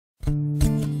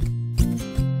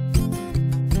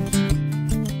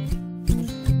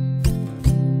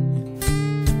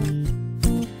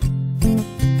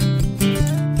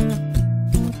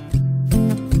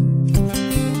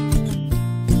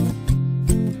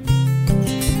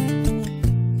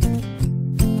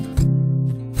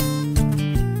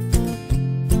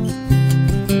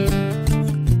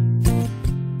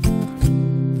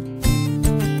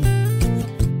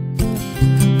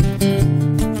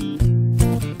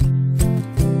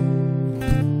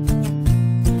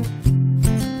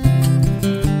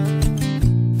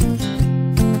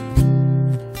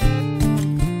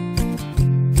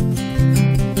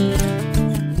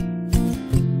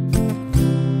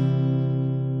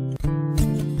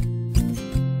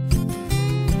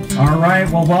All right,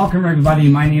 well, welcome everybody.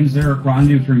 My name is Eric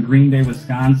Rondu from Green Bay,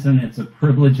 Wisconsin. It's a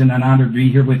privilege and an honor to be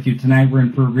here with you tonight. We're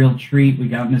in for a real treat. We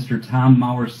got Mr. Tom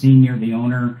Mower Sr., the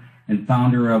owner and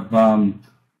founder of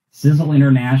Sisel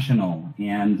International.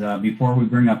 And before we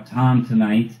bring up Tom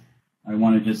tonight, I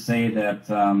want to just say that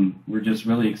we're just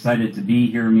really excited to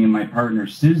be here, me and my partner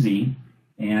Susie.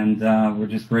 And we're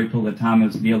just grateful that Tom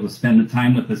is be able to spend the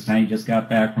time with us tonight. He just got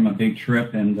back from a big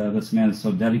trip, and this man is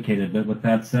so dedicated. But with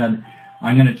that said,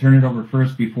 I'm going to turn it over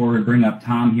first before we bring up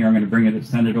Tom here. I'm going to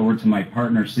send it over to my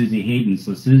partner, Susie Hayden.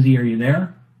 So, Susie, are you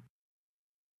there?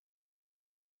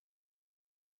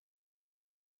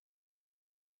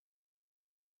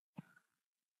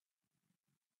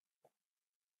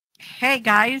 Hey,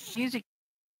 guys. Music,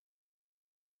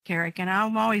 Eric, and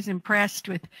I'm always impressed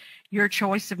with your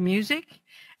choice of music.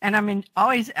 And I'm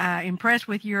always impressed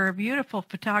with your beautiful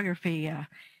photography.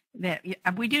 That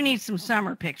we do need some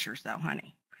summer pictures, though,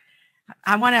 honey.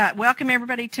 I want to welcome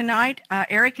everybody tonight.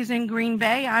 Eric is in Green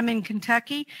Bay. I'm in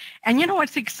Kentucky. And you know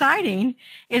what's exciting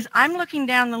is I'm looking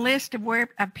down the list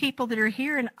of people that are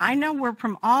here, and I know we're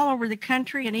from all over the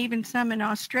country and even some in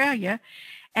Australia.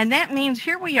 And that means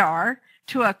here we are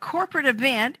to a corporate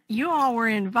event. You all were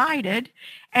invited,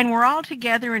 and we're all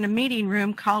together in a meeting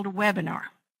room called a webinar.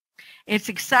 It's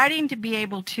exciting to be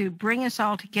able to bring us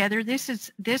all together. This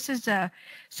is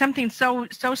something so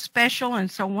special and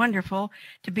so wonderful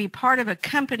to be part of a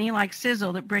company like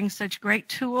Sisel that brings such great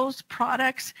tools,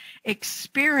 products,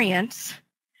 experience,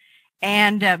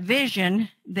 and vision.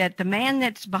 That the man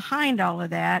that's behind all of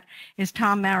that is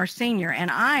Tom Mower Sr. And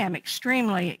I am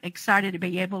extremely excited to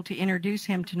be able to introduce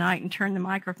him tonight and turn the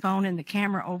microphone and the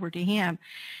camera over to him.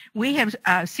 We have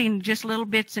seen just little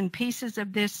bits and pieces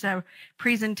of this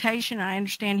presentation. I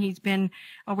understand he's been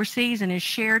overseas and has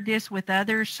shared this with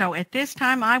others. So at this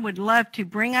time, I would love to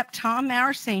bring up Tom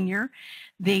Mower Sr.,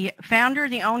 the founder,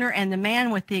 the owner, and the man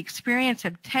with the experience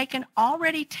of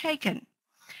already taken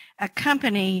a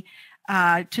company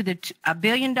to the $1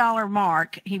 billion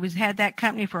mark. He had that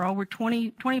company for over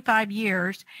 25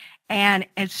 years and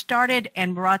has started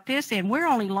and brought this in. We're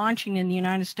only launching in the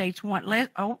United States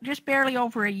just barely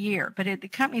over a year, but the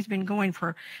company's been going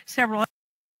for several.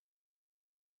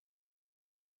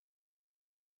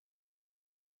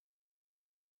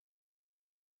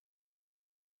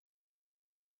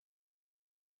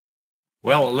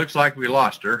 Well, it looks like we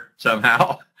lost her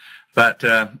somehow, but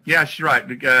yeah, she's right.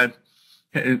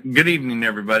 Good evening,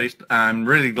 everybody. I'm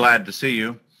really glad to see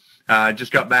you. I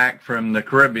just got back from the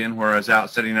Caribbean where I was out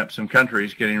setting up some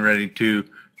countries, getting ready to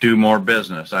do more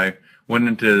business. I went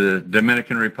into the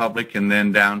Dominican Republic and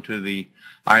then down to the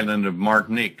island of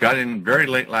Martinique. Got in very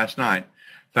late last night.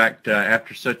 In fact,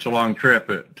 after such a long trip,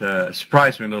 it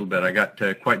surprised me a little bit. I got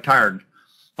quite tired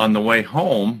on the way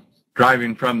home,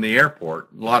 driving from the airport.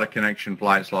 A lot of connection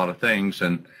flights, a lot of things.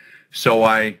 And so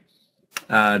I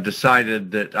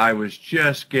decided that I was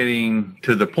just getting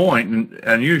to the point, and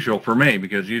unusual for me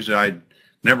because usually I'd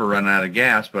never run out of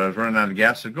gas, but I was running out of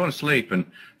gas. So I was going to sleep and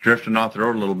drifting off the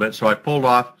road a little bit. So I pulled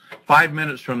off 5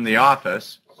 minutes from the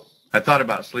office. I thought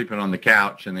about sleeping on the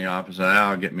couch in the office, and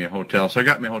I'll get me a hotel. So I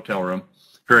got me a hotel room,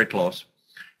 very close.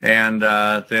 And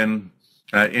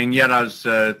and yet I was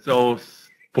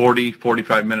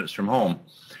 45 minutes from home.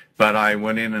 But I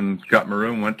went in and got my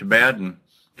room, went to bed, and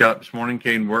got up this morning,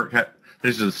 came to work.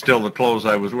 This is still the clothes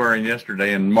I was wearing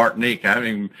yesterday in Martinique. I haven't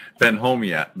even been home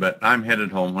yet, but I'm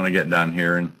headed home when I get done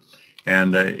here.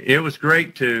 And it was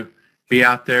great to be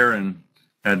out there and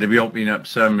to be opening up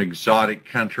some exotic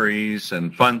countries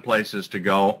and fun places to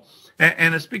go.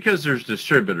 And it's because there's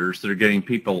distributors that are getting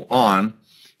people on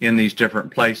in these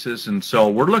different places. And so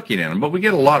we're looking at them. But we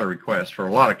get a lot of requests for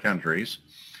a lot of countries.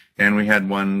 And we had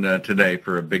one today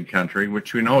for a big country,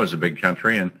 which we know is a big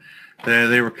country. And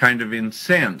they were kind of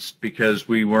incensed because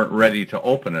we weren't ready to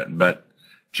open it. But,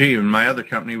 gee, in my other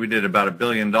company, we did about $1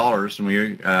 billion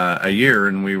a year,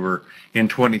 and we were in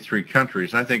 23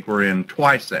 countries. I think we're in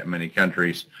twice that many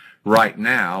countries right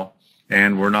now,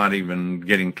 and we're not even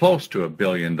getting close to $1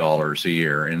 billion a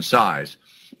year in size.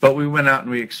 But we went out and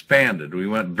we expanded. We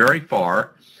went very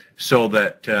far so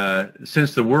that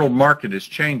since the world market is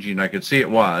changing, I could see it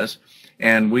was,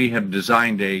 and we have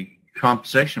designed a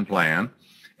compensation plan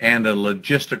and a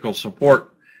logistical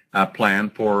support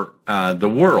plan for the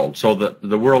world, so that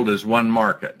the world is one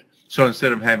market. So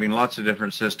instead of having lots of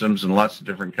different systems and lots of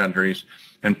different countries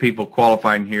and people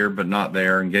qualifying here but not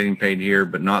there and getting paid here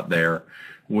but not there,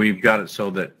 we've got it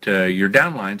so that your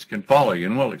downlines can follow you.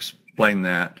 And we'll explain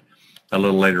that a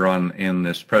little later on in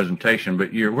this presentation.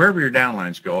 But wherever your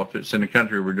downlines go, if it's in a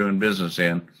country we're doing business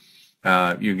in,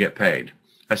 you get paid.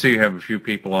 I see you have a few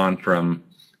people on from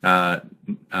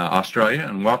Australia,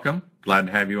 and welcome. Glad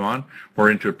to have you on.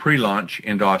 We're into a pre-launch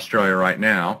into Australia right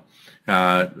now.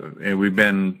 And we've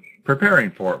been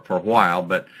preparing for it for a while,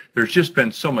 but there's just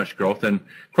been so much growth. And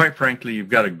quite frankly, you've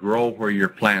got to grow where you're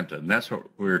planted. And that's what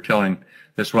we were telling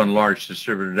this one large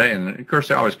distributor today. And of course,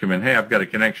 they always come in, hey, I've got a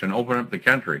connection, open up the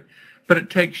country. But it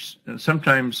takes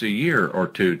sometimes a year or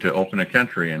two to open a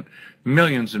country, and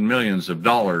millions of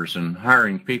dollars and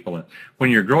hiring people. And when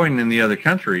you're growing in the other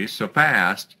countries so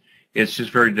fast, it's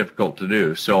just very difficult to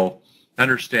do. So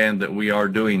understand that we are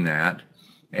doing that,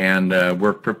 and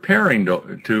we're preparing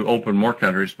to open more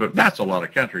countries, but that's a lot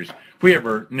of countries. If we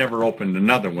never opened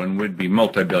another one, we'd be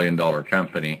multi-billion-dollar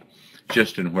company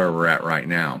just in where we're at right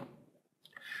now.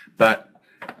 But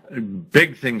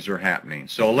big things are happening.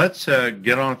 So let's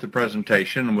get on with the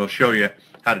presentation, and we'll show you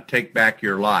how to take back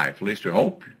your life. At least we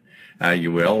hope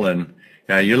you will. And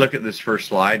you look at this first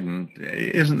slide, and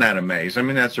isn't that amazing? I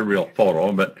mean, that's a real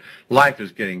photo, but life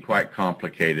is getting quite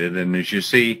complicated. And as you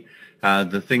see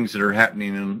the things that are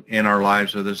happening in our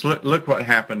lives with us, look what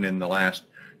happened in the last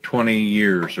 20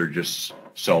 years or just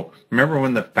so. Remember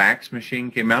when the fax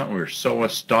machine came out and we were so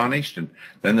astonished, and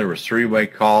then there was three-way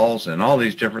calls and all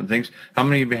these different things? How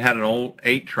many of you had an old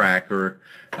 8-track or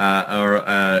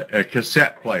a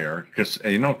cassette player? Because,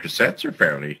 you know, cassettes are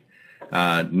fairly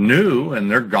new, and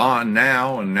they're gone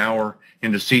now, and now we're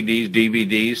into CDs,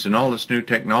 DVDs, and all this new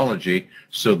technology.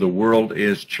 So the world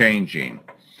is changing.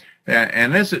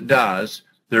 And as it does,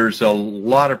 there's a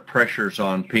lot of pressures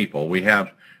on people. We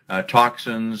have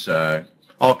toxins,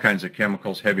 all kinds of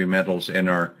chemicals, heavy metals in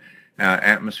our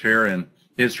atmosphere, and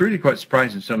it's really quite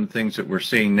surprising some of the things that we're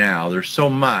seeing now. There's so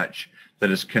much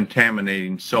that is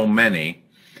contaminating so many,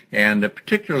 and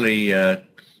particularly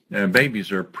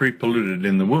babies are pre-polluted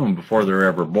in the womb before they're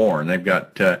ever born. They've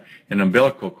got an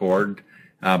umbilical cord,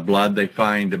 blood. They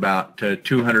find about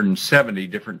 270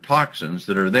 different toxins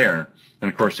that are there, and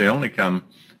of course they only come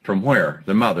from where?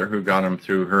 The mother, who got them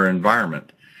through her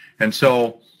environment. And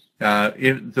so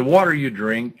if the water you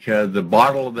drink, the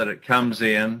bottle that it comes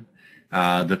in,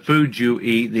 the food you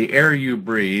eat, the air you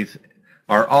breathe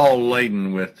are all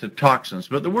laden with the toxins.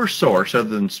 But the worst source, other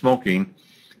than smoking,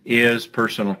 is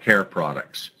personal care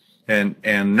products. And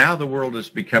now the world is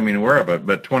becoming aware of it.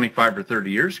 But 25 or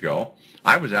 30 years ago,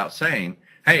 I was out saying,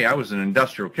 hey, I was an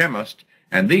industrial chemist,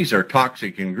 and these are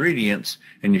toxic ingredients,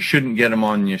 and you shouldn't get them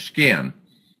on your skin.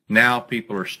 Now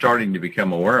people are starting to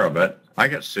become aware of it. I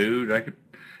got sued.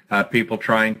 People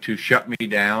trying to shut me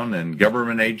down, and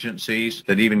government agencies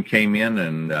that even came in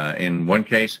and in one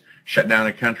case shut down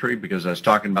a country because I was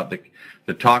talking about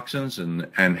the toxins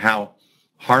and how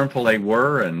harmful they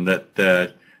were, and that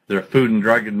the Food and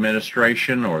Drug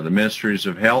Administration or the Ministries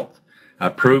of Health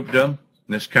approved them.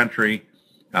 This country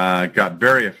got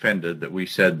very offended that we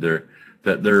said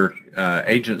that their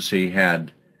agency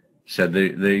had said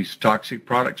these toxic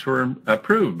products were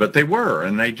approved, but they were,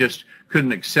 and they just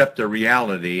couldn't accept the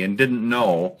reality and didn't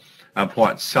know of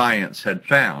what science had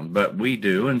found. But we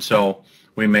do, and so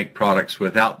we make products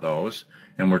without those,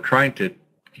 and we're trying to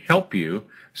help you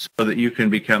so that you can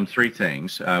become three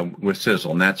things with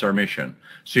Sisel, and that's our mission.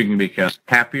 So you can become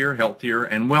happier, healthier,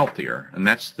 and wealthier, and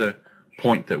that's the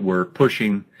point that we're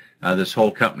pushing this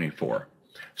whole company for.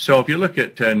 So if you look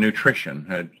at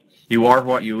nutrition, you are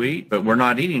what you eat, but we're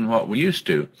not eating what we used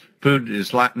to. Food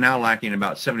is now lacking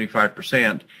about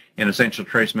 75% in essential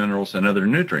trace minerals and other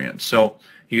nutrients. So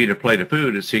you eat a plate of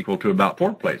food, it's equal to about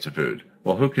 4 plates of food.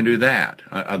 Well, who can do that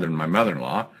other than my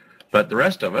mother-in-law? But the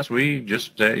rest of us, we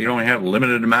just, you only have a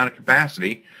limited amount of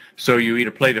capacity. So you eat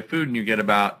a plate of food and you get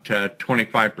about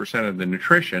 25% of the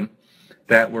nutrition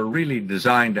that we're really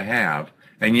designed to have.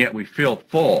 And yet we feel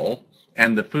full,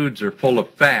 and the foods are full of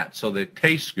fat, so they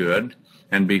taste good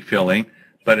and be filling.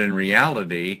 But in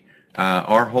reality,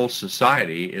 our whole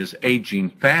society is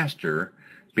aging faster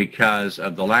because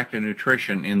of the lack of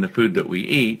nutrition in the food that we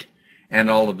eat and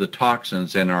all of the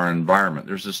toxins in our environment.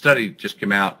 There's a study that just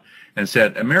came out and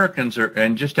said Americans are,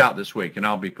 and just out this week, and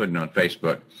I'll be putting it on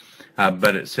Facebook,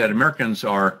 but it said Americans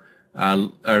are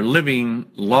living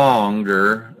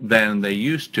longer than they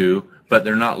used to, but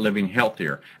they're not living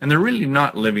healthier. And they're really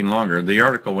not living longer. The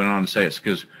article went on to say it's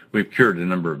because we've cured a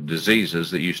number of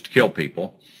diseases that used to kill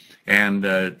people. And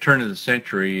turn of the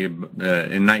century,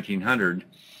 in 1900,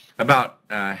 about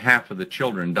half of the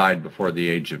children died before the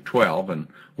age of 12, and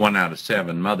 1 out of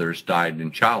 7 mothers died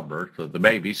in childbirth of the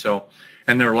baby. So,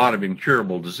 and there are a lot of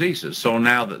incurable diseases. So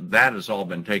now that that has all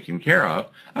been taken care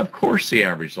of course the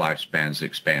average lifespan's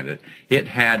expanded. It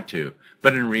had to.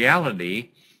 But in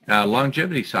reality,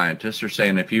 longevity scientists are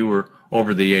saying if you were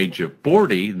over the age of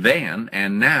 40 then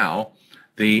and now,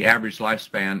 the average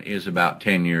lifespan is about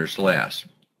 10 years less.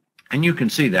 And you can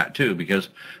see that too, because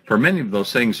for many of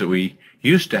those things that we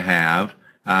used to have,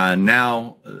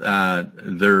 now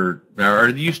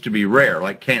they used to be rare,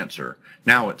 like cancer.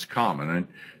 Now it's common. In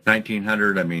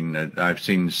 1900, I mean, I've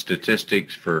seen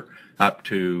statistics for up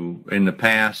to, in the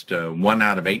past, 1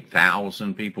 out of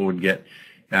 8,000 people would get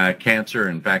cancer.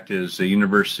 In fact, is the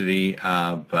University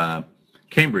of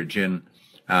Cambridge in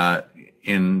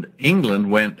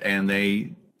England went and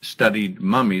they studied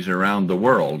mummies around the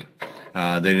world.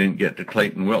 They didn't get to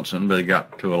Clayton Wilson, but they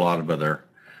got to a lot of other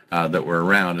that were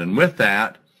around. And with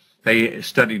that, they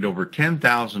studied over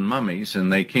 10,000 mummies,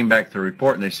 and they came back with a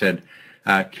report and they said,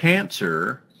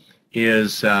 cancer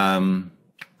is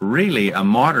really a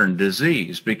modern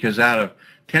disease, because out of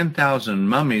 10,000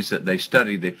 mummies that they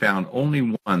studied, they found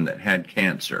only one that had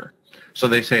cancer. So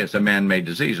they say it's a man-made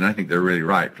disease, and I think they're really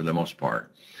right for the most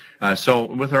part. So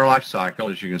with our life cycle,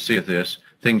 as you can see with this,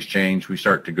 things change. We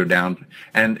start to go down,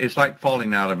 and it's like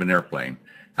falling out of an airplane.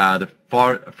 The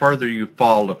farther you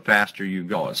fall, the faster you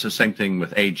go. It's the same thing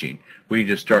with aging. We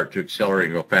just start to accelerate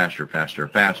and go faster, faster,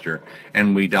 faster,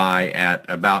 and we die at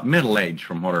about middle age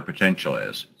from what our potential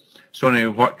is. So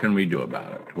anyway, what can we do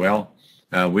about it? Well,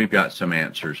 we've got some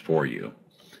answers for you.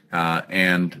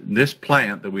 And this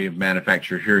plant that we have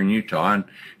manufactured here in Utah, and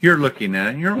you're looking at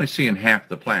it, and you're only seeing half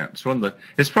the plant.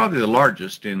 It's probably the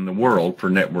largest in the world for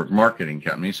network marketing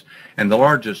companies, and the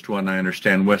largest one, I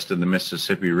understand, west of the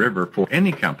Mississippi River for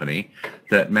any company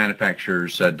that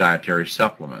manufactures dietary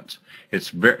supplements. It's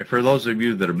for those of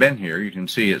you that have been here, you can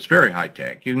see it's very high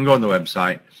tech. You can go on the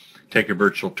website, take a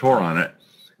virtual tour on it,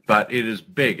 but it is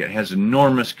big. It has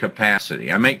enormous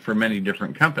capacity. I make for many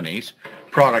different companies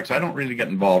products. I don't really get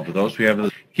involved with those.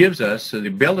 Gives us the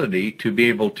ability to be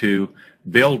able to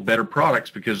build better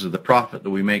products because of the profit that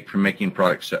we make from making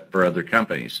products for other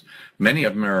companies. Many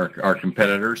of them are our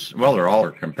competitors. Well, they're all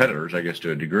our competitors, I guess,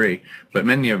 to a degree, but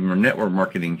many of them are network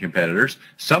marketing competitors.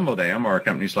 Some of them are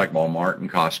companies like Walmart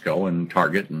and Costco and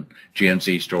Target and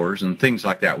GNC stores and things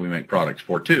like that we make products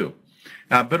for too.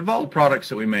 But of all the products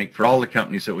that we make for all the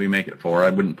companies that we make it for, I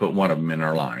wouldn't put one of them in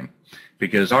our line,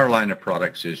 because our line of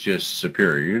products is just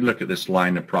superior. You look at this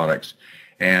line of products,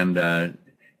 and the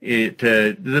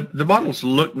bottles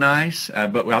look nice,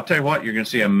 but I'll tell you what, you're going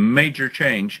to see a major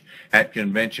change at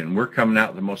convention. We're coming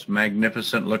out with the most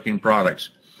magnificent looking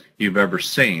products you've ever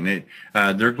seen.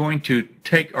 They're going to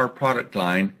take our product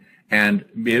line, and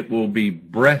it will be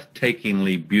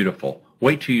breathtakingly beautiful.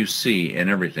 Wait till you see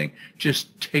and everything.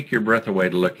 Just take your breath away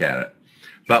to look at it.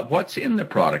 But what's in the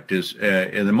product is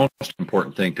the most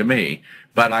important thing to me.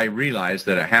 But I realize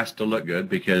that it has to look good,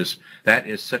 because that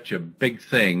is such a big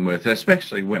thing with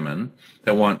especially women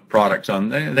that want products on.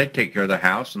 They take care of the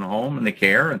house and the home and the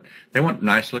care, and they want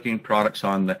nice looking products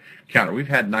on the counter. We've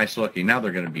had nice looking. Now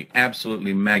they're going to be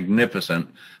absolutely magnificent,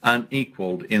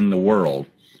 unequaled in the world.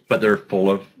 But they're full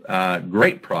of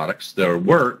great products that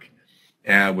work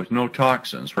with no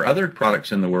toxins. For other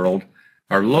products in the world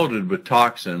are loaded with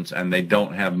toxins, and they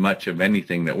don't have much of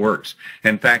anything that works.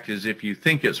 In fact, is if you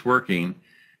think it's working,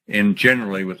 and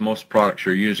generally with most products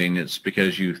you're using, it's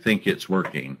because you think it's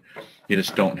working. You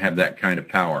just don't have that kind of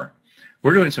power.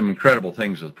 We're doing some incredible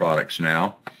things with products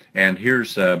now, and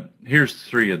here's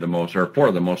 3 of the most, or 4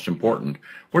 of the most important.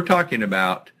 We're talking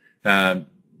about in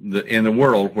the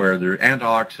world where the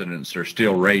antioxidants are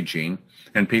still raging,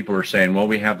 and people are saying, well,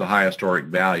 we have the highest ORIC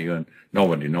value, and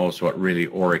nobody knows what really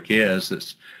ORIC is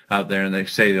that's out there, and they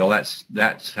say, well,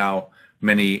 that's how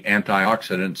many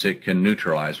antioxidants it can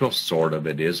neutralize. Well, sort of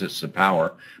it is. It's the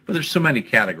power. But there's so many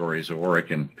categories of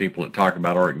ORIC, and people that talk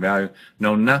about ORIC value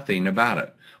know nothing about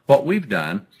it. What we've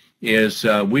done is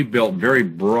we've built very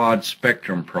broad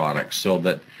spectrum products so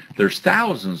that there's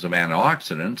thousands of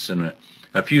antioxidants, and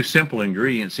a few simple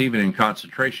ingredients, even in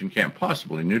concentration, can't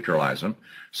possibly neutralize them.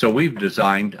 So we've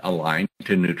designed a line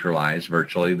to neutralize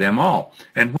virtually them all.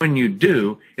 And when you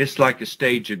do, it's like a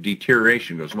stage of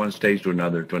deterioration, goes one stage to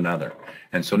another to another.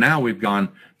 And so now we've gone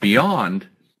beyond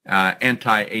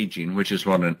anti-aging, which is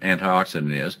what an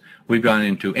antioxidant is. We've gone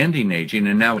into ending aging,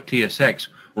 and now with TSX,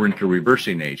 we're into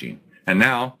reversing aging. And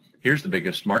now, here's the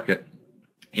biggest market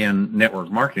in network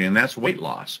marketing, and that's weight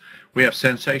loss. We have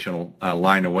sensational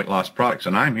line of weight loss products,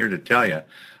 and I'm here to tell you,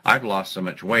 I've lost so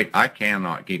much weight, I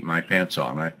cannot keep my pants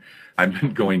on.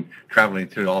 I've been traveling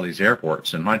through all these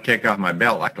airports, and when I take off my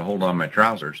belt, I have to hold on my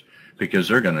trousers because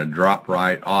they're going to drop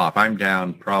right off. I'm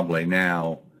down probably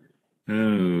now,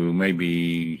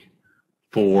 maybe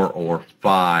 4 or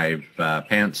 5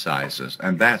 pant sizes,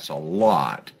 and that's a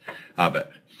lot of it.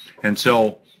 And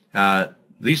so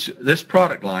this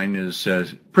product line is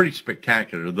pretty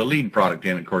spectacular. The lead product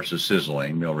in, of course, is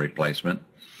Sisel meal replacement.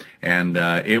 And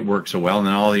it works so well, and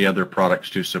then all the other products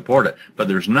to support it. But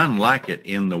there's none like it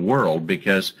in the world,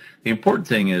 because the important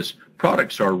thing is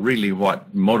products are really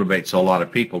what motivates a lot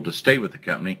of people to stay with the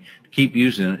company, to keep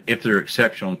using it if they're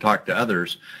exceptional and talk to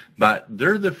others. But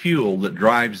they're the fuel that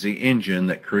drives the engine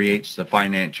that creates the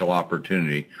financial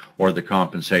opportunity or the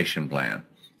compensation plan.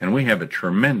 And we have a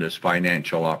tremendous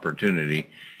financial opportunity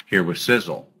here with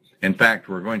Sisel. In fact,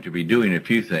 we're going to be doing a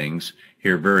few things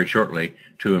here very shortly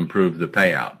to improve the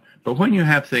payout. But when you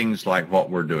have things like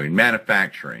what we're doing,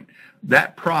 manufacturing,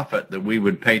 that profit that we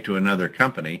would pay to another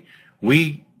company,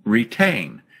 we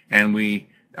retain, and we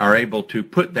are able to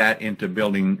put that into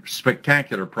building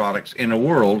spectacular products in a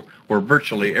world where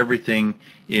virtually everything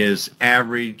is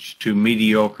average to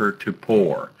mediocre to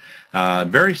poor.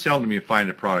 Very seldom you find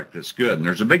a product that's good, and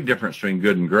there's a big difference between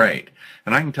good and great.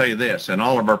 And I can tell you this, in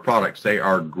all of our products, they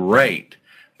are great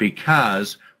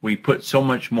because we put so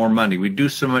much more money. We do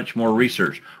so much more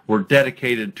research. We're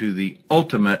dedicated to the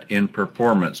ultimate in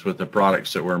performance with the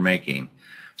products that we're making.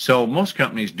 So most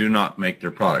companies do not make their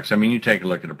products. I mean, you take a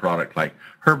look at a product like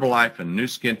Herbalife and Nu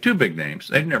Skin, two big names.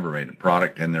 They've never made a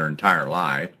product in their entire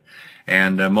life,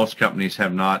 and most companies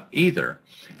have not either.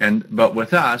 But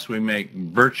with us, we make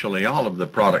virtually all of the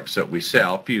products that we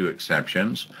sell, few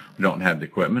exceptions. We don't have the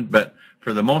equipment, but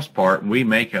for the most part, we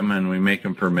make them, and we make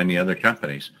them for many other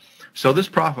companies. So this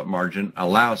profit margin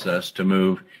allows us to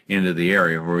move into the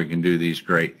area where we can do these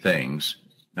great things,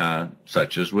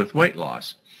 such as with weight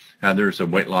loss. There's a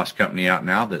weight loss company out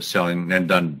now that's selling and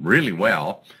done really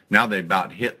well. Now they've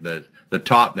about hit the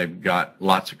top. They've got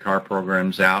lots of car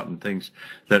programs out and things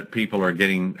that people are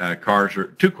getting cars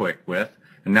too quick with.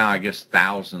 And now I guess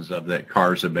thousands of the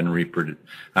cars have been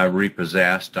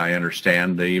repossessed. I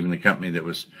understand even the company that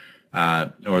was,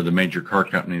 or the major car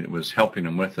company that was helping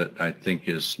them with it, I think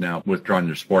is now withdrawing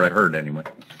their support. I heard anyway.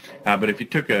 But if you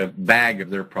took a bag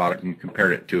of their product and you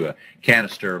compared it to a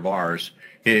canister of ours,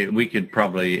 it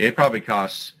probably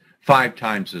costs 5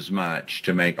 times as much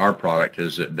to make our product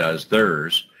as it does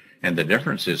theirs. And the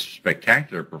difference is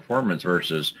spectacular performance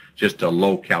versus just a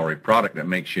low-calorie product that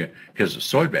makes you, because it's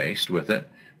soy-based with it,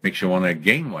 makes you want to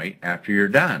gain weight after you're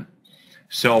done.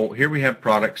 So here we have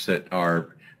products that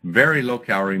are very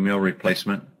low-calorie meal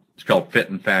replacement. It's called Fit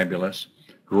and Fabulous.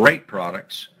 Great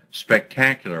products,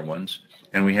 spectacular ones.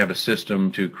 And we have a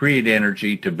system to create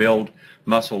energy, to build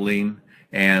muscle lean,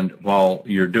 and while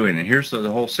you're doing it. Here's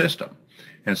the whole system.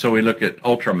 And so we look at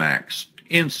Ultramax,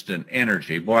 instant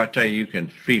energy. Boy, I tell you, you can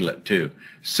feel it too.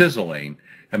 Sizzling.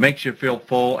 It makes you feel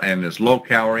full and is low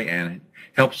calorie and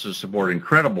helps to support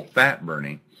incredible fat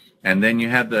burning. And then you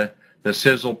have the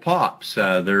Sizzle Pops.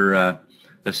 They're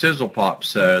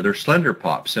Slender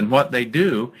Pops. And what they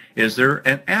do is they're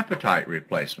an appetite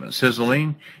replacement.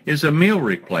 Sizzling is a meal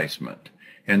replacement.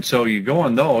 And so you go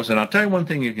on those, and I'll tell you one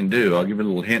thing you can do. I'll give you a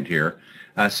little hint here.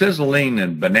 Sizzling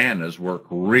and bananas work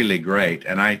really great,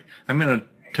 and I'm going to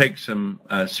take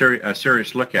a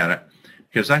serious look at it,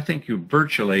 because I think you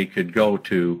virtually could go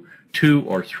to 2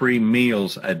 or 3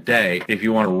 meals a day if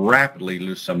you want to rapidly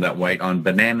lose some of that weight on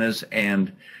bananas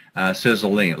and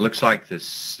Sizzling. It looks like the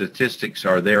statistics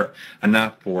are there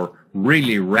enough for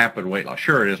really rapid weight loss.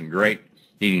 Sure, it isn't great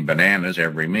eating bananas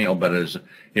every meal, but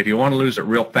if you want to lose it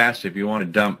real fast, if you want to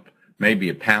dump maybe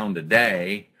a pound a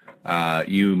day,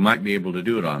 you might be able to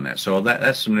do it on that. So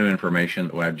that's some new information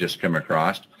that I've just come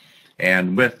across.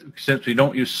 And since we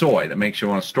don't use soy that makes you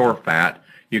want to store fat,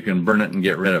 you can burn it and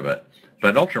get rid of it.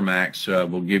 But Ultramax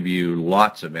will give you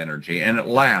lots of energy, and it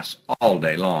lasts all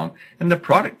day long. And the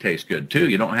product tastes good, too.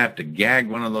 You don't have to gag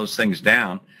one of those things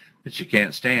down that you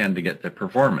can't stand to get the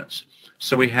performance.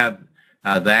 So we have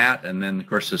that, and then, of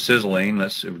course, the Sizzling.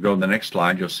 Let's go to the next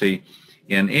slide. You'll see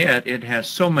in it has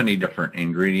so many different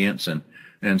ingredients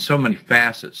and so many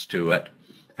facets to it.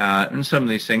 And some of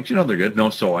these things, they're good.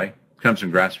 No soy. Comes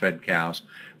from grass-fed cows.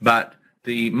 But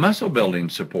the muscle building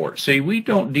support. See, we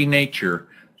don't denature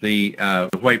the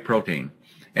whey protein.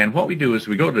 And what we do is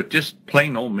we go to just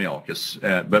plain old milk.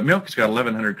 But milk has got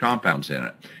 1,100 compounds in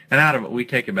it. And out of it, we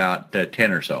take about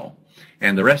 10 or so.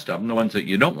 And the rest of them, the ones that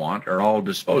you don't want, are all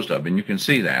disposed of. And you can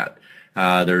see that.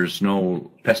 There's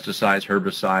no pesticides,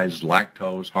 herbicides,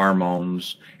 lactose,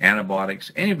 hormones,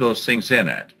 antibiotics, any of those things in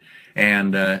it.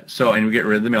 And and we get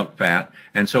rid of the milk fat.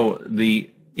 And so the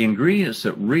ingredients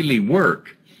that really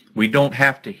work, we don't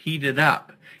have to heat it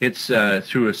up. It's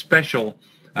through a special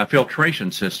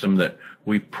filtration system that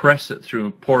we press it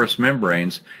through porous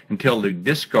membranes until they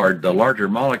discard the larger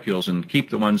molecules and keep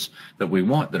the ones that we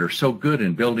want that are so good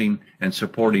in building and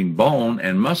supporting bone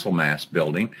and muscle mass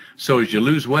building. So as you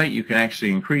lose weight, you can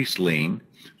actually increase lean,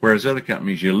 whereas other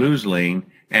companies, you lose lean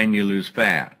and you lose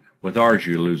fat. with ours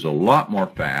you lose a lot more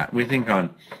fat. We think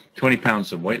on 20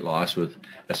 pounds of weight loss with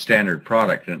a standard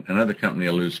product, and another company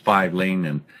will lose 5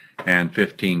 lean and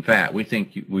 15 fat. We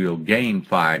think we'll gain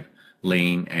 5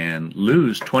 lean and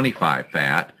lose 25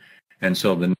 fat, and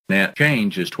so the net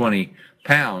change is 20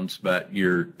 pounds, but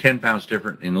you're 10 pounds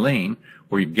different in lean,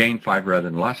 where you've gained 5 rather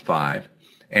than lost 5,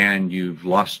 and you've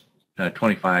lost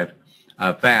 25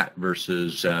 fat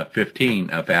versus 15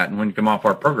 fat. And when you come off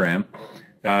our program,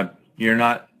 you're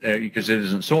not, because it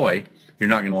isn't soy, you're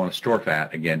not going to want to store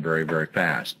fat again very, very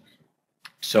fast.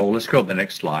 So let's go to the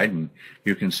next slide, and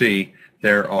you can see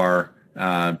there are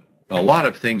a lot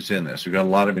of things in this. We've got a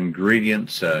lot of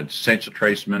ingredients, essential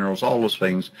trace minerals, all those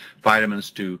things, vitamins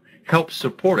to help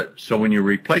support it. So when you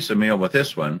replace a meal with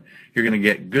this one, you're going to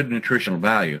get good nutritional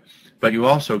value, but you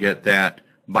also get that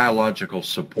biological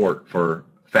support for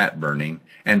fat burning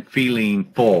and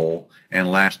feeling full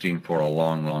and lasting for a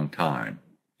long, long time.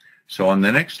 So on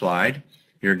the next slide,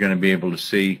 you're going to be able to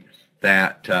see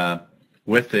that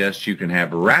with this, you can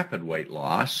have rapid weight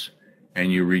loss,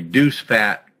 and you reduce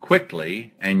fat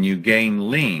quickly, and you gain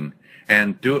lean,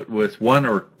 and do it with 1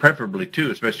 or preferably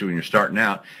 2, especially when you're starting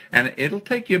out. And it'll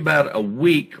take you about a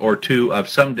week or 2 of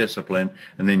some discipline,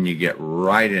 and then you get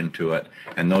right into it,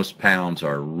 and those pounds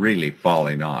are really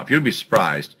falling off. You'll be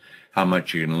surprised how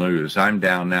much you can lose. I'm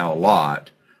down now a lot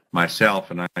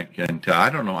myself, and I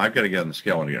don't know, I've got to get on the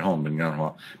scale when I get home. Been gone a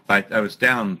while. I was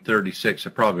down 36, so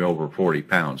probably over 40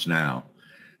 pounds now.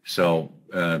 So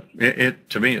to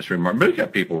me, it's remarkable. We've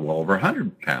got people well over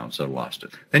 100 pounds that have lost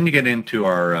it. Then you get into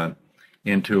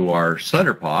our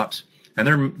Slender Pops,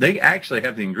 and they actually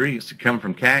have the ingredients that come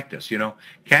from cactus. You know,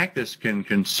 cactus can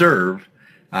conserve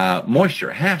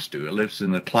moisture. It has to. It lives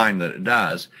in the climate that it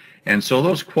does. And so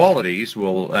those qualities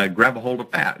will grab a hold of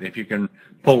fat if you can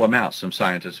pull them out. Some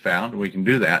scientists found we can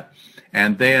do that.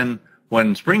 And then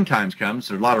when springtime comes,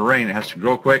 there's a lot of rain. It has to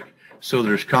grow quick. So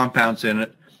there's compounds in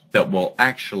it that will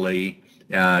actually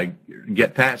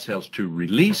get fat cells to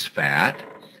release fat.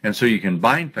 And so you can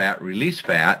bind fat, release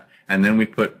fat, and then we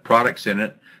put products in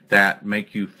it that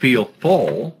make you feel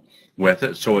full with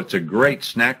it. So it's a great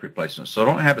snack replacement. So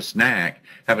don't have a snack.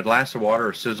 Have a glass of water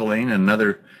or Sizzling and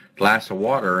another glass of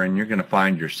water, and you're going to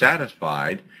find you're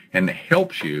satisfied, and it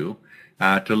helps you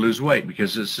to lose weight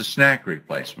because it's a snack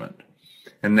replacement.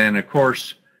 And then, of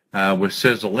course, with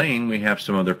Sizzling, we have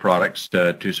some other products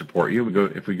to support you.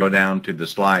 If we go down to the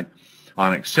slide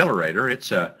on Accelerator,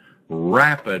 it's a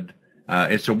rapid,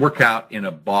 it's a workout in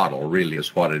a bottle, really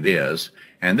is what it is.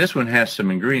 And this one has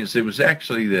some ingredients. It was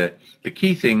actually the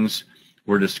key things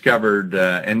were discovered,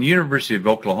 and the University of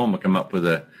Oklahoma came up with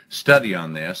a study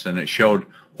on this, and it showed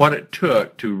what it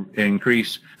took to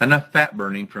increase enough fat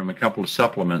burning from a couple of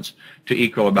supplements to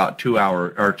equal about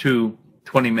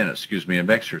 20 minutes, of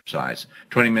exercise.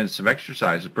 20 minutes of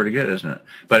exercise is pretty good, isn't it?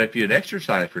 But if you'd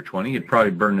exercise for 20, you'd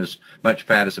probably burn as much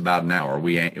fat as about an hour,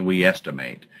 we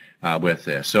estimate with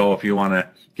this. So if you want to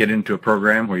get into a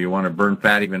program where you want to burn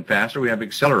fat even faster, we have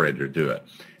Accelerator to do it.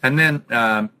 And then,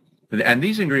 and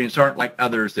these ingredients aren't like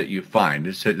others that you find.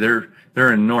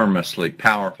 They're enormously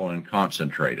powerful and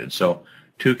concentrated. So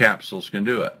 2 capsules can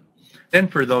do it. Then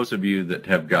for those of you that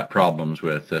have got problems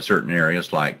with certain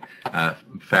areas like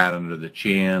fat under the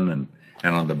chin and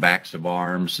on the backs of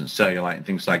arms and cellulite and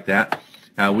things like that,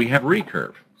 we have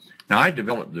Recurve. Now, I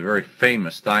developed the very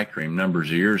famous thigh cream numbers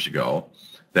of years ago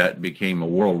that became a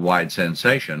worldwide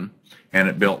sensation, and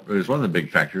it was one of the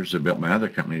big factors that built my other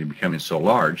company to becoming so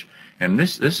large. And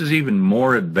this is even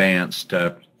more advanced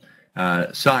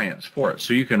science for it.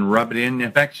 So you can rub it in.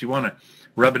 In fact, you want to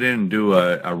rub it in and do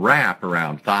a wrap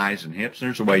around thighs and hips.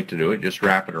 There's a way to do it. Just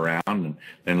wrap it around and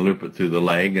then loop it through the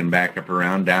leg and back up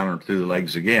around, down or through the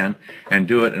legs again, and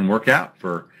do it and work out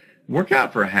for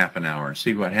a half an hour and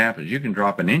see what happens. You can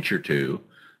drop an inch or 2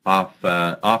 off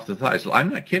the thighs. I'm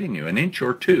not kidding you. An inch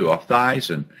or 2 off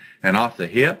thighs and off the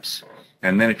hips.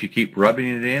 And then if you keep rubbing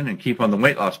it in and keep on the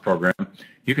weight loss program,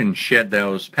 you can shed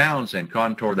those pounds and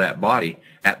contour that body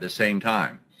at the same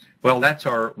time. Well, that's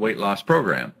our weight loss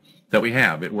program that we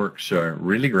have. It works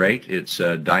really great. It's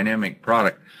a dynamic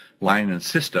product line and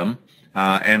system.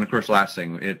 And of course, last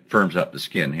thing, it firms up the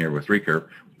skin here with Recurve.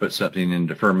 Put something in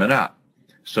to firm it up.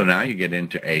 So now you get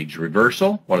into age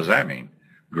reversal. What does that mean?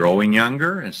 Growing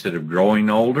younger instead of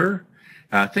growing older.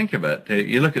 Think of it.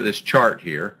 You look at this chart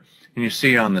here, and you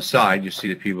see on the side, you see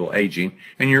the people aging,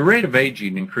 and your rate of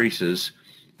aging increases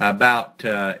about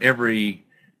every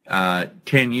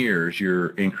 10 years.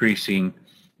 You're increasing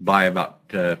by about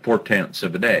 4/10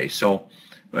 of a day. So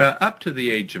up to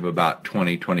the age of about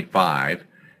 20, 25,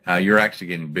 you're actually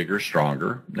getting bigger,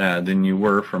 stronger than you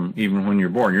were from even when you're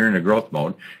born. You're in a growth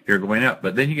mode. You're going up.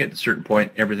 But then you get to a certain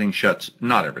point, everything shuts,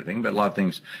 not everything, but a lot of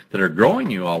things that are growing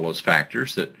you, all those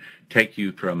factors that take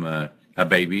you from a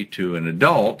baby to an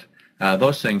adult,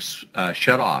 those things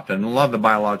shut off. And a lot of the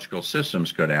biological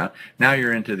systems go down. Now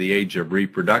you're into the age of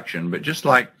reproduction. But just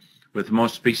like with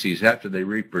most species, after they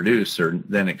reproduce, they're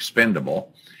then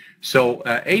expendable. So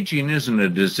aging isn't a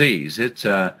disease. It's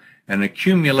an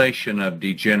accumulation of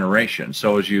degeneration.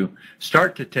 So as you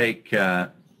start to take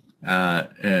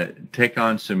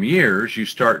on some years, you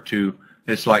start to,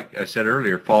 it's like I said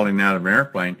earlier, falling out of an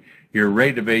airplane, your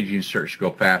rate of aging starts to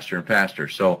go faster and faster.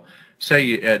 So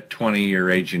say at 20 you're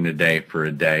aging a day for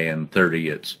a day, and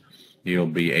 30 you'll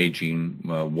be aging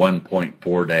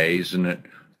 1.4 days, and at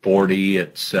 40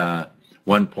 it's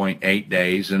 1.8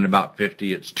 days, and about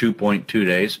 50 it's 2.2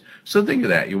 days. So think of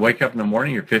that. You wake up in the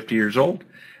morning, you're 50 years old.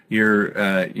 Your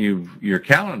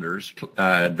calendar's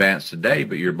advanced a day,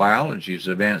 but your biology's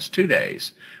advanced 2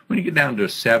 days. When you get down to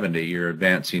 70, you're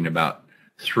advancing about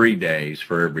 3 days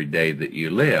for every day that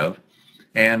you live.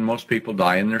 And most people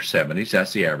die in their 70s.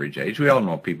 That's the average age. We all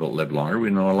know people that live longer. We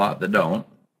know a lot that don't.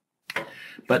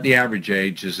 But the average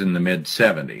age is in the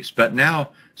mid-70s. But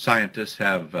now scientists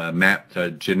have mapped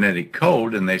a genetic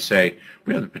code, and they say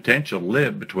we have the potential to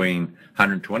live between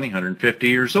 120, 150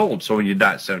 years old. So when you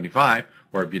die at 75,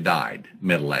 or if you died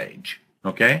middle age,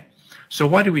 okay? So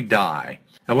why do we die?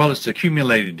 Well, it's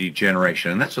accumulated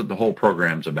degeneration, and that's what the whole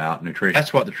program's about, nutrition.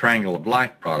 That's what the Triangle of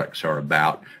Life products are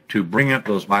about, to bring up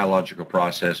those biological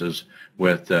processes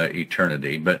with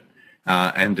eternity, but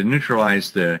and to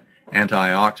neutralize the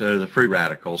antioxidant, the free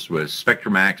radicals with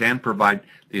Spectrum Max, and provide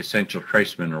the essential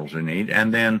trace minerals we need.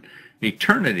 And then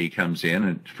eternity comes in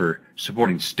and for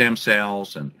supporting stem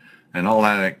cells and all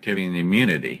that activity and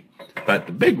immunity. But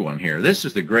the big one here, this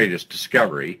is the greatest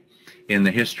discovery in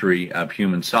the history of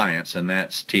human science, and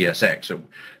that's TSX. So,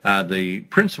 the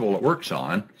principle it works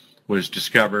on was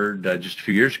discovered just a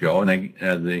few years ago, and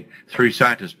the 3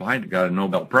 scientists behind it got a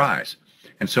Nobel Prize.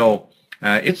 And so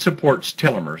it supports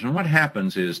telomeres, and what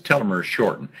happens is telomeres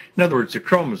shorten. In other words, the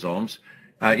chromosomes,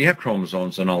 you have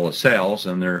chromosomes in all the cells,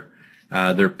 and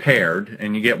they're paired,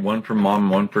 and you get one for mom,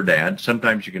 one for dad.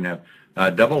 Sometimes you can have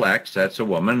double X, that's a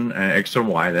woman, X and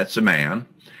Y, that's a man.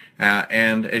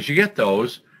 And as you get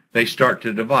those, they start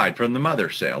to divide from the mother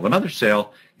cell. The mother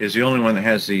cell is the only one that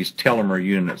has these telomere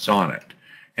units on it.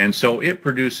 And so it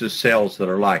produces cells that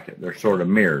are like it. They're sort of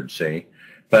mirrored, see?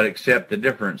 But except the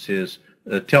difference is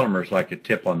the telomere is like a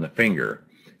tip on the finger.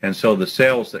 And so the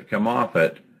cells that come off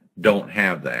it don't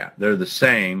have that. They're the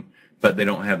same, but they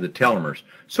don't have the telomeres.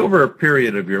 So over a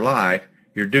period of your life,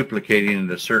 you're duplicating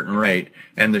at a certain rate,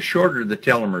 and the shorter the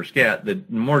telomeres get, the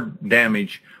more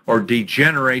damage or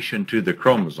degeneration to the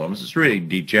chromosomes. It's really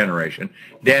degeneration.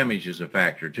 Damage is a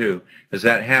factor too. As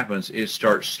that happens, it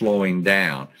starts slowing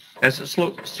down. As it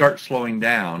starts slowing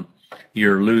down,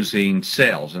 you're losing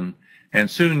cells, and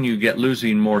soon you get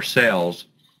losing more cells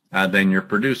than you're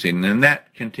producing, and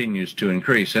that continues to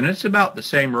increase. And it's about the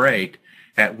same rate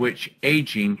at which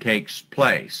aging takes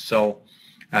place. So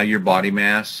your body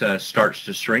mass starts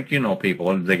to shrink. You know,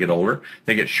 people, as they get older,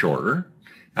 they get shorter.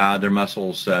 Their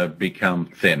muscles become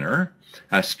thinner.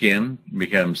 Skin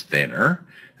becomes thinner.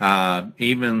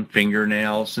 Even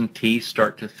fingernails and teeth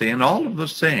start to thin. All of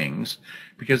those things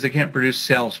because they can't produce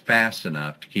cells fast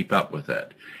enough to keep up with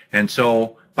it. And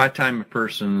so by the time a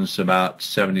person's about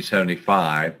 70,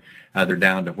 75, they're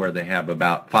down to where they have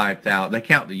about 5,000. They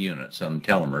count the units on the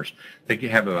telomeres. They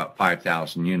have about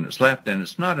 5,000 units left, and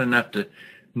it's not enough to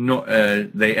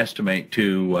they estimate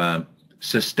to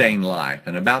sustain life.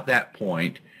 And about that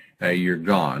point, you're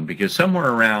gone, because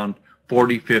somewhere around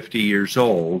 40, 50 years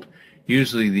old,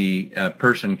 usually the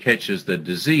person catches the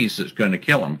disease that's going to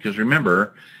kill them. Because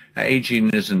remember, aging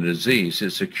isn't a disease,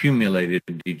 it's accumulated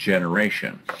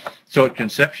degeneration. So at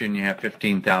conception, you have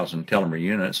 15,000 telomere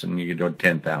units, and you can go to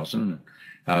 10,000.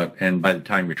 And by the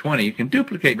time you're 20, you can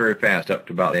duplicate very fast up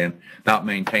to about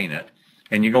maintain it.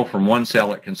 And you go from 1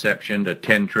 cell at conception to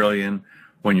 10 trillion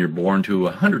when you're born to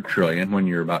 100 trillion when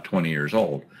you're about 20 years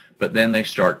old. But then they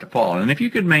start to fall. And if you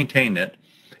could maintain it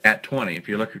at 20, if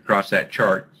you look across that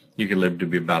chart, you could live to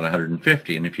be about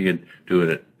 150. And if you could do it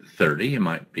at 30, it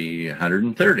might be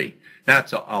 130.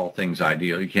 That's all things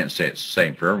ideal. You can't say it's the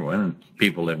same for everyone. And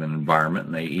people live in an environment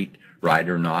and they eat right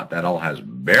or not. That all has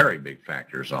very big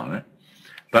factors on it.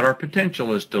 But our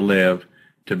potential is to live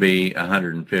to be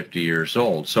 150 years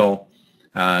old. So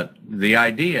the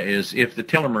idea is if the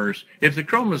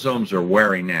chromosomes are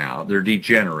wearing out, they're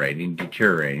degenerating,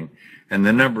 deteriorating, and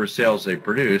the number of cells they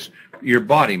produce your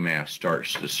body mass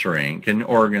starts to shrink, and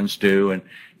organs do, and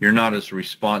you're not as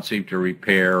responsive to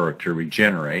repair or to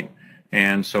regenerate.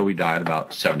 And so we die at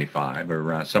about 75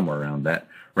 or somewhere around that,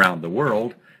 around the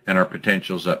world, and our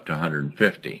potential's up to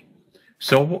 150.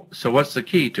 So what's the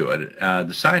key to it?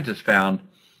 The scientists found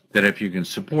that if you can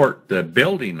support the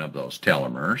building of those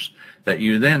telomeres, that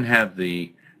you then have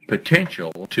the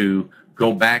potential to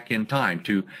go back in time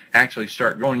to actually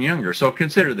start growing younger. So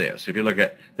consider this. If you look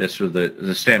at this with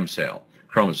the stem cell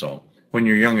chromosome, when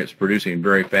you're young, it's producing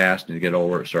very fast, and you get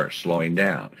older, it starts slowing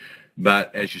down.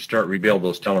 But as you start rebuild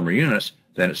those telomere units,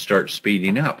 then it starts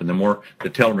speeding up. And the more the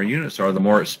telomere units are, the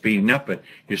more it's speeding up. And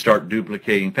you start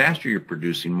duplicating faster, you're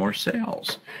producing more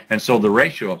cells. And so the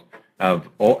ratio of,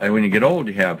 and when you get old,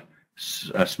 you have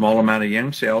a small amount of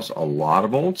young cells, a lot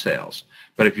of old cells.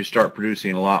 But if you start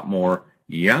producing a lot more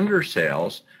younger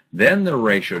cells, then the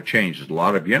ratio changes. A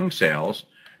lot of young cells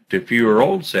to fewer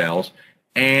old cells,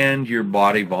 and your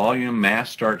body volume mass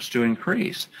starts to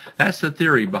increase. That's the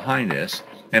theory behind this,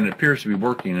 and it appears to be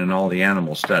working in all the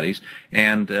animal studies,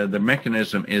 and the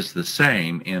mechanism is the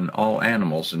same in all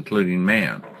animals, including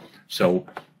man. So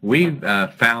we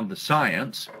found the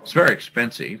science. It's very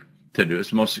expensive to do.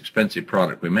 It's the most expensive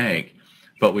product we make,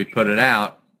 but we put it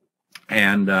out,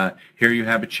 and here you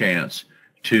have a chance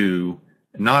to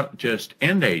not just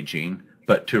end aging,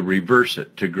 but to reverse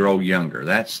it, to grow younger.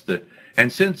 And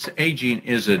since aging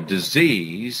is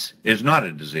not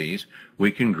a disease, we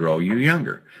can grow you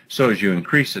younger. So as you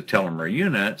increase the telomere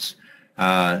units,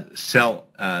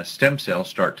 stem cells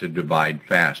start to divide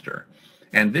faster.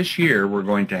 And this year we're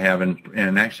going to have,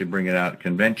 and actually bring it out at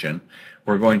convention,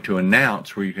 we're going to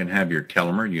announce where you can have your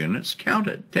telomere units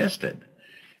counted, tested.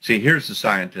 See, here's the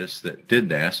scientists that did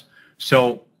this.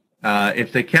 So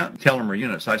if they count telomere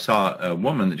units, I saw a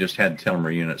woman that just had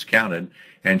telomere units counted,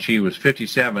 and she was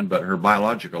 57, but her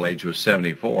biological age was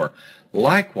 74.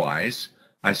 Likewise,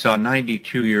 I saw a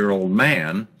 92-year-old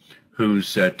man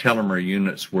whose telomere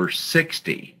units were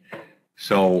 60.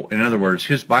 So, in other words,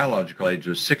 his biological age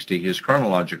was 60. His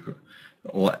chronological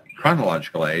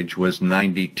age was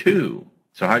 92.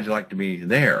 So how'd you like to be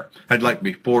there? I'd like to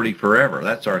be 40 forever.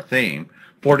 That's our theme,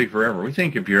 40 forever. We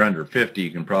think if you're under 50,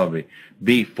 you can probably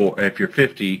be, if you're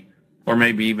 50, or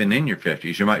maybe even in your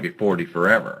 50s, you might be 40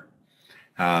 forever.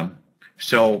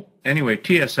 So anyway,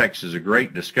 TSX is a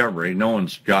great discovery. No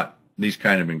one's got these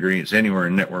kind of ingredients anywhere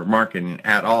in network marketing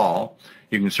at all.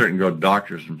 You can certainly go to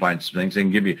doctors and find some things. They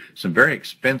can give you some very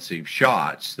expensive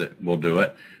shots that will do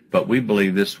it, but we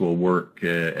believe this will work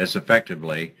as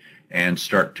effectively and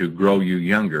start to grow you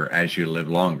younger as you live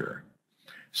longer.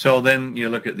 So then you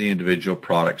look at the individual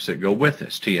products that go with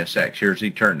this. TSX, here's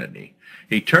Eternity.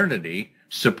 Eternity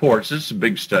supports, this is a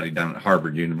big study done at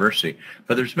Harvard University,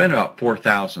 but there's been about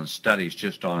 4,000 studies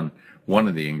just on one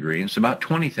of the ingredients, about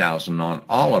 20,000 on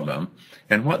all of them.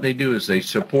 And what they do is they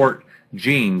support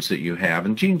genes that you have,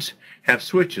 and genes have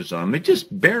switches on them. They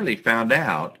just barely found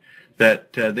out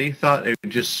that they thought it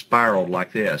just spiraled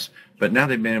like this, but now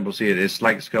they've been able to see it. It's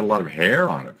like it's got a lot of hair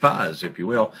on it, fuzz, if you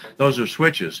will. Those are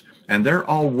switches, and they're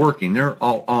all working. They're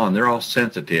all on. They're all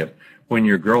sensitive when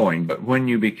you're growing, but when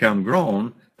you become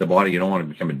grown, the body, you don't want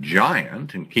to become a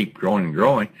giant and keep growing and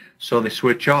growing, so they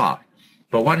switch off.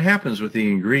 But what happens with the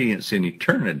ingredients in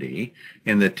Eternity,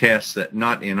 in the tests that,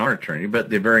 not in our Eternity, but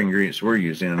the very ingredients we're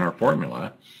using in our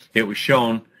formula, it was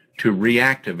shown to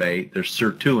reactivate the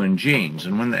sirtuin genes.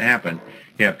 And when that happened,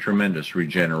 you have tremendous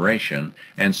regeneration.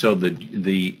 And so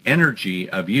the energy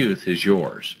of youth is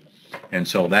yours. And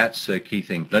so that's the key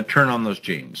thing. Let's turn on those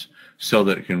genes so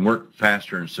that it can work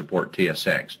faster and support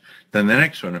TSX. Then the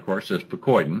next one, of course, is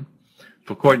Fucoidan.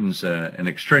 Fucoidan's an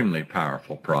extremely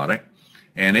powerful product,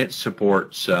 and it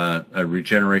supports a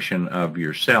regeneration of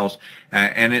your cells,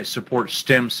 and it supports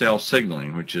stem cell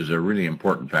signaling, which is a really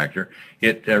important factor.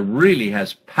 It really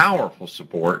has powerful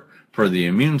support for the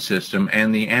immune system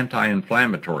and the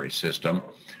anti-inflammatory system,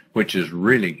 which is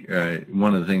really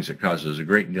one of the things that causes a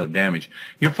great deal of damage.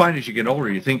 You'll find as you get older,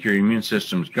 you think your immune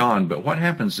system's gone, but what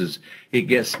happens is it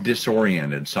gets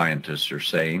disoriented, scientists are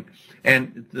saying.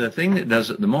 And the thing that does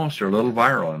it the most are little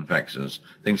viral infections,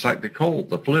 things like the cold,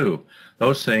 the flu.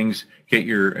 Those things get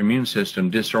your immune system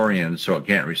disoriented so it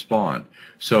can't respond.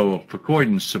 So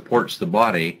Fucoidan supports the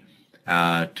body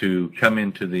to come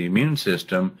into the immune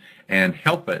system and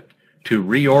help it to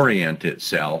reorient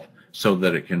itself so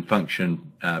that it can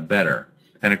function better.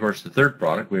 And of course, the third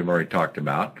product we've already talked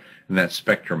about, and that's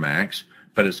SpectraMax,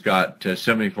 but it's got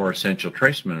 74 essential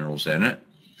trace minerals in it,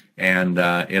 and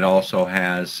it also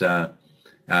has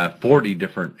 40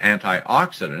 different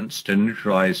antioxidants to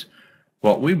neutralize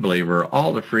what we believe are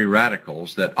all the free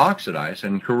radicals that oxidize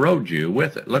and corrode you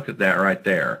with it. Look at that right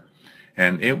there.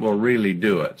 and it will really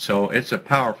do it. So it's a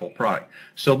powerful product.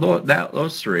 So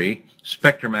those three,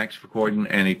 Spectramax, Fucoidan,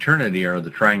 and Eternity, are the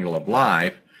triangle of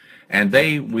life, and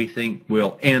they, we think,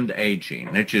 will end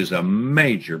aging, which is a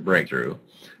major breakthrough.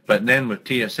 But then with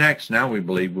TSX, now we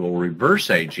believe will reverse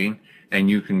aging, and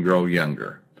you can grow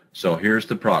younger. So here's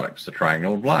the products, the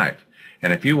triangle of life.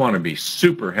 And if you want to be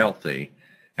super healthy,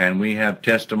 and we have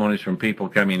testimonies from people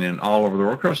coming in all over the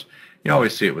world. Of course, you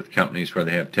always see it with companies where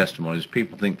they have testimonies.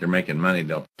 People think they're making money;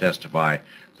 they'll testify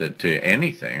to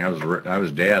anything. I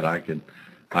was dead.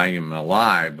 I am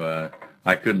alive.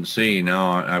 I couldn't see.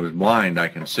 Now I was blind. I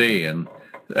can see, and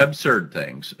absurd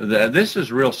things. This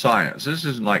is real science. This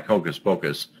isn't like hocus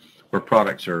pocus, where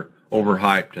products are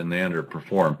overhyped and they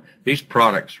underperform. These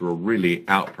products will really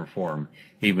outperform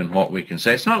even what we can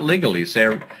say. It's not legally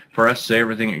for us to say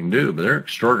everything it can do, but they're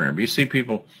extraordinary. But you see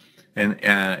people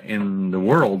in the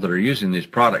world that are using these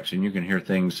products, and you can hear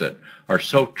things that are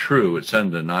so true, it's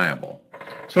undeniable.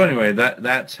 So anyway,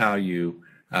 that's how you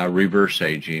reverse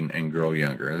aging and grow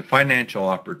younger. The financial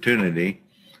opportunity,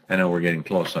 I know we're getting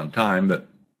close on time, but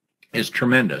is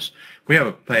tremendous. We have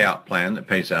a payout plan that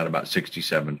pays out about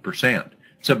 67%.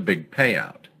 It's a big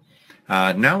payout.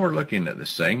 Now we're looking at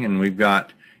this thing, and we've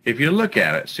got, if you look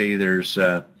at it, see there's,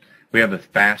 we have a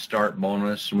fast start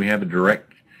bonus, and we have a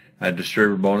direct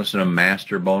distributor bonus, and a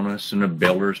master bonus, and a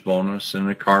builder's bonus, and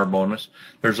a car bonus.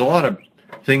 There's a lot of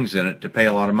things in it to pay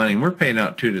a lot of money, and we're paying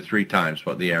out 2 to 3 times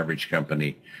what the average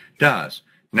company does.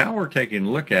 Now we're taking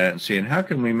a look at it and seeing how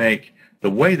can we make the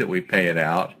way that we pay it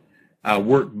out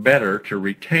work better to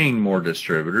retain more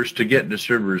distributors, to get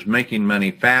distributors making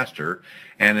money faster,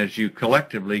 and as you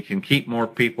collectively can keep more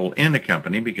people in a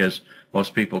company, because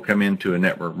most people come into a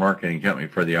network marketing company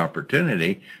for the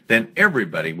opportunity, then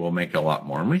everybody will make a lot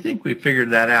more. And we think we've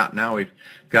figured that out. Now we've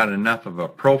got enough of a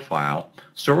profile.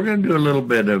 So we're going to do a little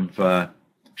bit of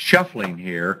shuffling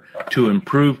here to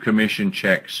improve commission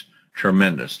checks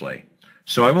tremendously.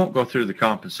 So I won't go through the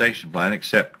compensation plan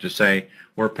except to say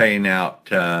we're paying out,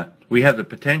 we have the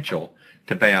potential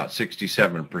to pay out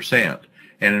 67%.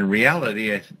 And in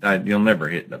reality, you'll never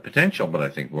hit the potential, but I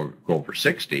think we'll go over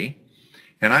 60.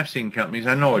 And I've seen companies,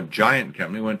 I know a giant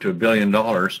company went to $1 billion,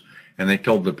 and they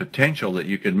told the potential that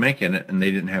you could make in it, and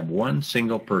they didn't have one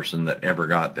single person that ever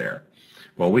got there.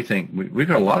 Well, we think we've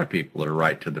got a lot of people that are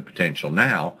right to the potential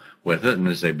now with it, and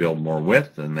as they build more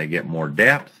width and they get more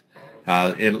depth,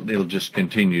 it'll just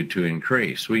continue to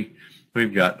increase.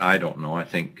 We've got, I don't know, I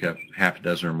think half a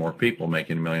dozen or more people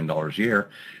making $1 million a year.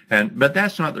 But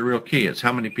that's not the real key. It's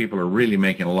how many people are really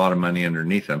making a lot of money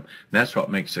underneath them. That's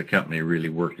what makes the company really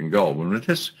work and go. And with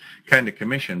this kind of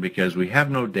commission, because we have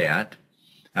no debt,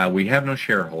 we have no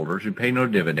shareholders, we pay no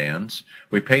dividends,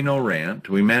 we pay no rent,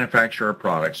 we manufacture our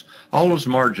products, all those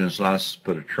margins allow us to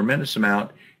put a tremendous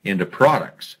amount into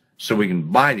products so we can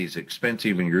buy these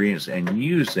expensive ingredients and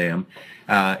use them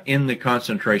in the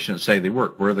concentration that say they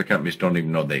work, where other companies don't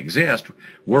even know they exist.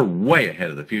 We're way ahead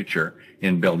of the future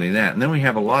in building that. And then we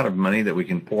have a lot of money that we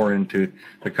can pour into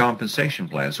the compensation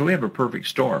plan. So we have a perfect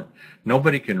storm.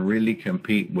 Nobody can really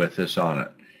compete with us on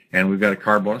it. And we've got a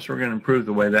car bonus. We're going to improve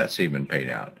the way that's even paid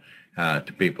out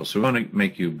to people. So we want to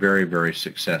make you very, very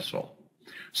successful.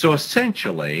 So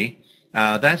essentially,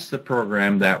 that's the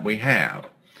program that we have.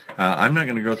 I'm not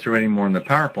going to go through any more in the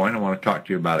PowerPoint. I want to talk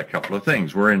to you about a couple of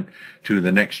things. We're into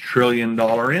the next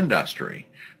trillion-dollar industry.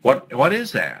 What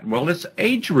is that? Well, it's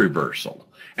age reversal.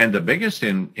 And the biggest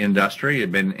industry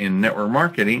in network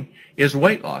marketing is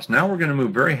weight loss. Now we're going to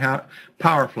move very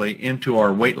powerfully into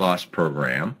our weight loss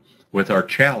program with our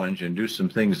challenge and do some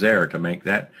things there to make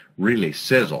that really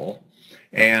sizzle.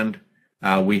 And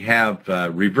we have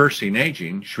reversing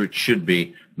aging, which should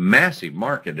be massive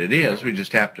market. It is. We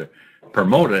just have to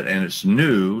promote it, and it's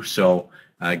new, so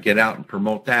get out and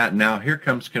promote that. Now here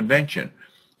comes convention.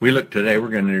 We look today, we're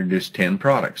going to introduce 10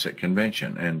 products at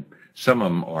convention, and some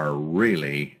of them are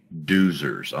really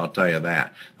doozers, I'll tell you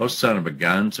that. Those son of a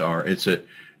guns are, it's a,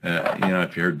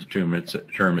 if you heard the term, it's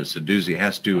a doozy. It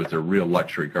has to do with a real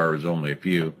luxury car. There's only a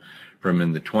few from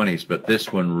in the 20s, but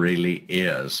this one really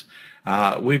is.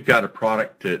 We've got a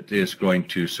product that is going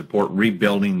to support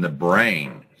rebuilding the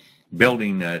brain,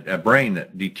 building a brain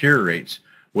that deteriorates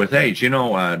with age.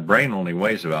 Brain only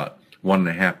weighs about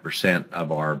 1.5%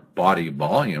 of our body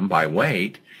volume by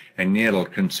weight, and it'll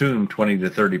consume 20 to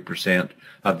 30%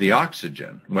 of the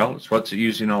oxygen. Well, what's it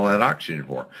using all that oxygen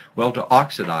for? Well, to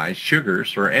oxidize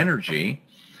sugars for energy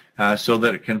so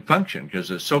that it can function, because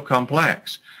it's so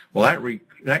complex. Well,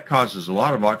 that causes a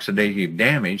lot of oxidative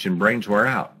damage, and brains wear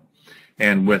out.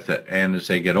 And with it, and as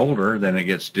they get older, then it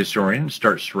gets disoriented,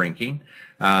 starts shrinking.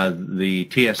 The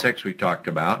TSX we talked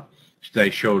about, they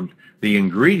showed the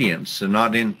ingredients, and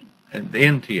not in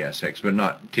TSX, but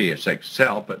not TSX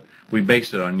itself, but we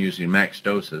based it on using max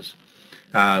doses,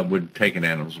 would take an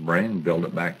animal's brain and build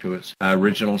it back to its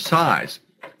original size.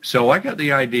 So I got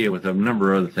the idea with a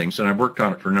number of other things, and I've worked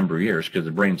on it for a number of years because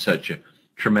the brain's such a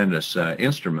tremendous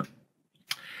instrument,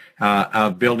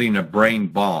 of building a brain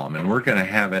bomb, and we're going to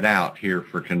have it out here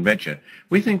for convention.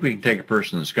 We think we can take a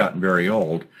person that's gotten very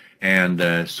old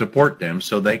and support them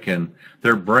so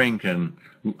their brain can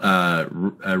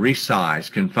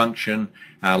resize, can function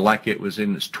like it was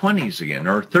in its 20s again,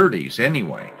 or 30s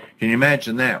anyway. Can you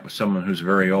imagine that with someone who's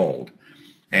very old?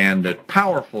 And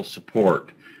powerful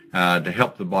support to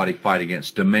help the body fight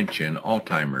against dementia and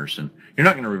Alzheimer's. And you're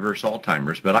not going to reverse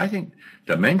Alzheimer's, but I think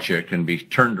dementia can be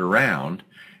turned around.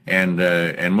 And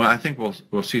I think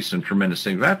we'll see some tremendous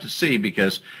things. We'll have to see,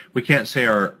 because we can't say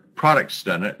our product's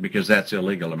done it, because that's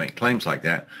illegal to make claims like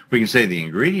that. We can say the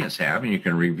ingredients have, and you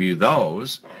can review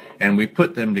those, and we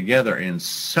put them together in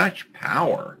such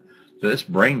power that this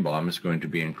brain bomb is going to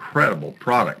be an incredible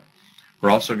product. We're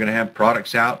also going to have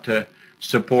products out to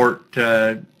support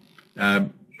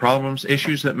problems,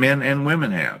 issues that men and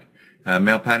women have.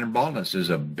 Male pattern baldness is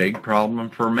a big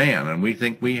problem for men, and we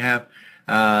think we have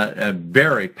a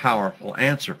very powerful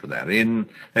answer for that in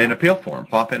a pill form.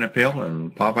 Pop in a pill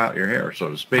and pop out your hair, so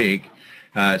to speak.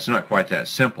 It's not quite that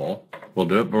simple. We'll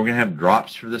do it, but we're going to have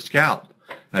drops for the scalp,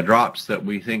 drops that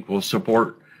we think will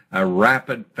support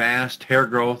rapid, fast hair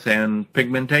growth and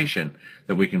pigmentation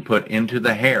that we can put into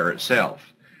the hair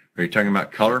itself. Are you talking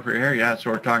about color for your hair? Yeah, that's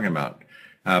what we're talking about.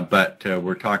 But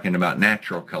we're talking about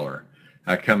natural color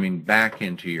coming back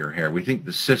into your hair. We think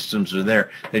the systems are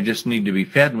there. They just need to be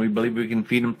fed, and we believe we can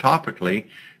feed them topically.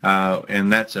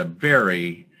 And that's a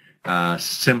very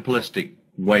simplistic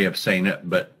way of saying it,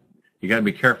 but you got to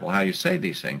be careful how you say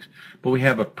these things. But we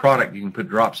have a product you can put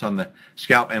drops on the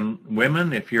scalp. And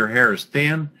women, if your hair is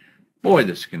thin, boy,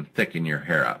 this can thicken your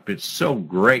hair up. It's so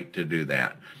great to do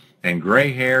that. And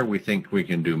gray hair, we think we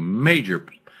can do major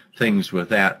things with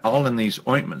that, all in these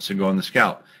ointments that go on the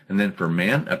scalp. And then for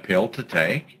men, a pill to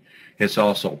take. It's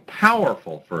also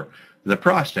powerful for the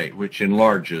prostate, which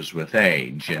enlarges with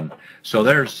age. And so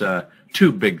there's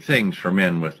two big things for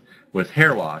men with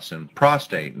hair loss and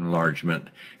prostate enlargement,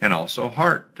 and also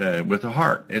heart, with the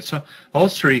heart. All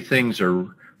three things are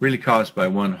really caused by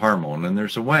one hormone, and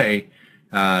there's a way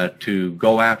to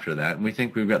go after that. And we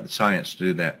think we've got the science to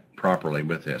do that properly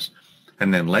with this.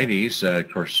 And then ladies,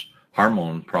 of course,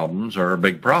 hormone problems are a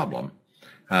big problem.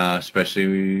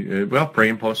 Especially, pre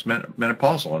and post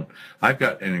menopausal. And I've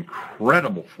got an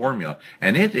incredible formula,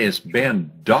 and it has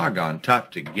been doggone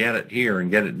tough to get it here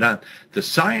and get it done. The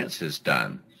science is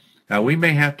done. Now, we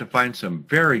may have to find some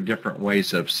very different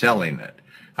ways of selling it.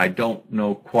 I don't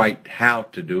know quite how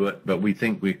to do it, but we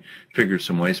think we figured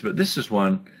some ways. But this is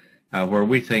one where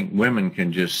we think women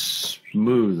can just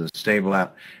smooth and stable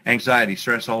out. Anxiety,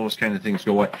 stress, all those kind of things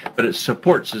go away. But it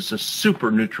supports, it's a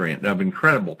super nutrient of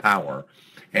incredible power.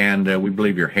 And we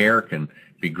believe your hair can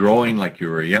be growing like you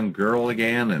were a young girl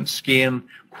again, and skin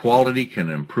quality can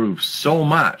improve so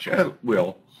much. It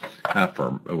will,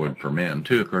 for men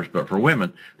too, of course, but for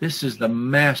women, this is the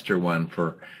master one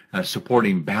for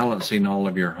supporting, balancing all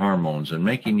of your hormones and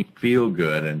making you feel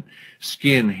good, and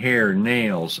skin, hair,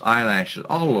 nails, eyelashes,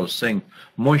 all those things,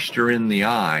 moisture in the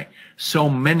eye, so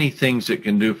many things it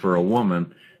can do for a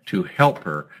woman to help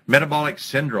her. Metabolic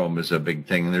syndrome is a big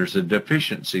thing, and there's a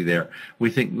deficiency there. We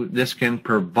think this can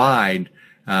provide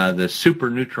the super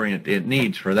nutrient it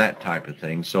needs for that type of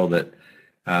thing, so that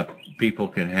people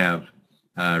can have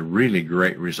really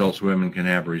great results. Women can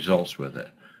have results with it.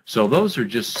 So those are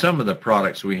just some of the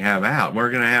products we have out.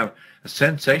 We're going to have a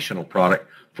sensational product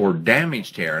for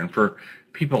damaged hair, and for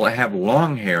people that have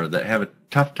long hair that have a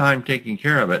tough time taking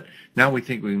care of it. Now we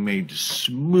think we made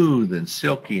smooth and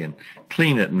silky and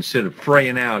clean it. Instead of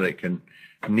fraying out, it can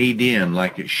knead in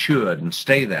like it should and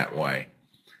stay that way.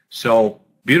 So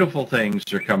beautiful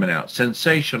things are coming out.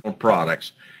 Sensational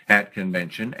products at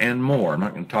convention and more. I'm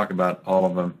not going to talk about all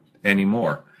of them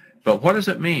anymore. But what does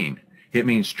it mean? It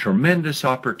means tremendous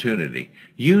opportunity.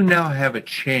 You now have a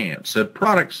chance. The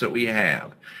products that we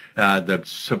have, the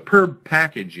superb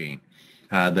packaging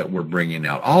that we're bringing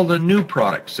out, all the new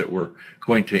products that we're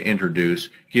going to introduce,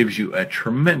 gives you a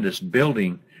tremendous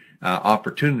building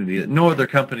opportunity that no other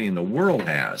company in the world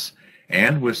has.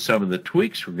 And with some of the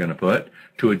tweaks we're going to put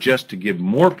to adjust to give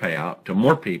more payout to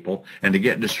more people and to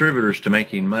get distributors to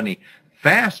making money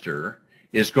faster,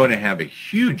 is going to have a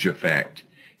huge effect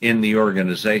in the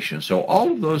organization. So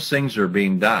all of those things are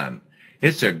being done.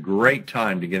 It's a great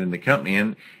time to get in the company,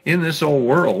 and in this old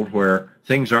world where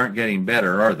things aren't getting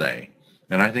better, are they?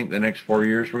 And I think the next 4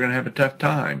 years we're going to have a tough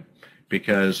time.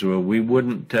 because we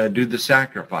wouldn't do the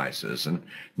sacrifices. And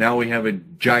now we have a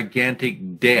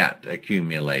gigantic debt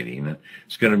accumulating. And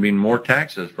it's going to be more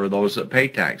taxes for those that pay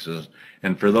taxes.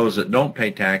 And for those that don't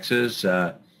pay taxes,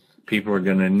 people are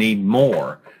going to need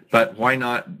more. But why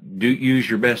not use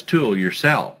your best tool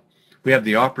yourself? We have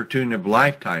the opportunity of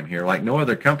lifetime here like no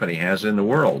other company has in the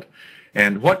world.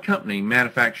 And what company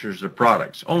manufactures the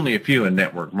products? Only a few in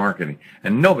network marketing.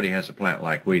 And nobody has a plant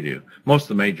like we do. Most of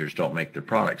the majors don't make the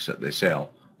products that they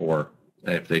sell. Or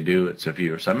if they do, it's a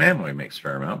few. Some Amway makes a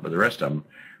fair amount, but the rest of them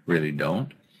really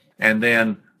don't. And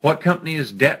then what company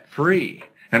is debt-free?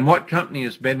 And what company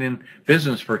has been in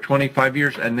business for 25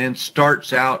 years and then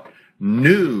starts out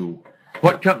new?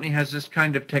 What company has this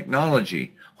kind of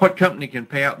technology? What company can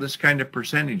pay out this kind of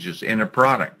percentages in a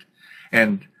product?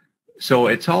 And so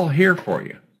it's all here for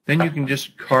you. Then you can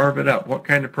just carve it up. What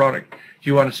kind of product do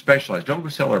you want to specialize? Don't go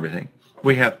sell everything.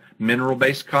 We have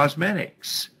mineral-based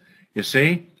cosmetics, you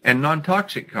see, and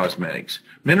non-toxic cosmetics.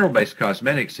 Mineral-based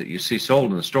cosmetics that you see sold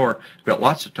in the store have got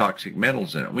lots of toxic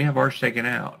metals in it. We have ours taken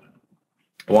out.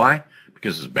 Why?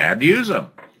 Because it's bad to use them.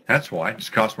 That's why. It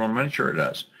just costs more money. Sure it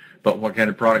does. But what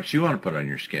kind of products you want to put on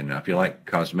your skin? Now, if you like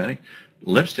cosmetic,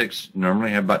 lipsticks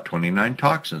normally have about 29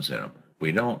 toxins in them.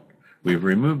 We don't. We've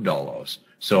removed all those.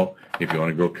 So if you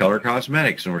want to grow color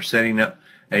cosmetics, and we're setting up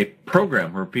a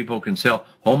program where people can sell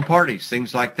home parties,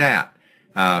 things like that,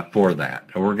 for that.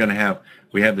 And we're going to have,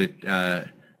 we have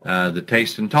the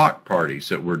taste and talk parties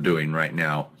that we're doing right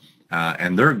now.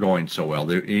 And they're going so well.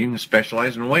 They're even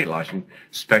specialize in weight loss,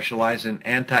 specialize in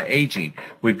anti-aging.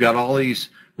 We've got all these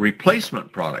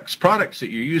replacement products that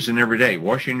you're using every day,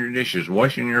 washing your dishes,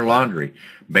 washing your laundry,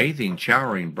 bathing,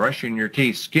 showering, brushing your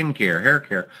teeth, skincare, hair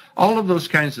care, all of those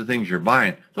kinds of things you're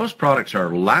buying. Those products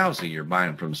are lousy you're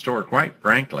buying from the store, quite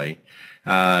frankly.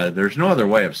 There's no other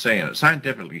way of saying it.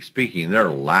 Scientifically speaking, they're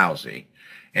lousy.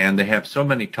 And they have so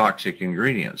many toxic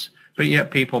ingredients. But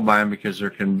yet people buy them because they're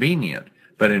convenient.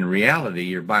 But in reality,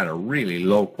 you're buying a really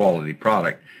low-quality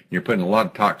product. You're putting a lot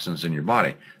of toxins in your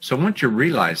body. So once you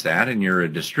realize that and you're a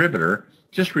distributor,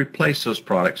 just replace those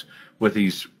products with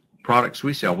these products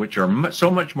we sell, which are so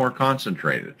much more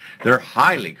concentrated. They're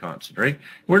highly concentrated.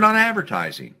 We're not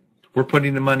advertising. We're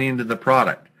putting the money into the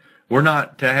product. We're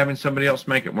not having somebody else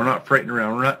make it. We're not freighting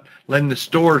around. We're not letting the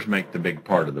stores make the big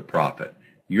part of the profit.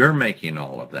 You're making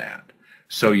all of that.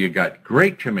 So you've got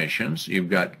great commissions. You've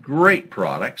got great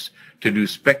products to do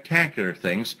spectacular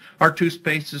things. Our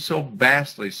toothpaste is so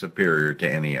vastly superior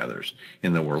to any others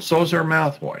in the world. So is our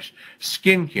mouthwash.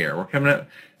 Skincare. We're coming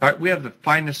up. We have the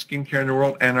finest skincare in the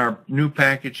world, and our new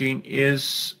packaging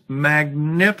is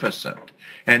magnificent.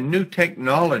 And new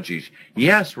technologies.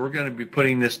 Yes, we're going to be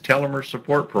putting this telomere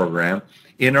support program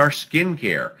in our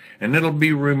skincare, and it'll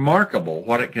be remarkable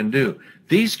what it can do.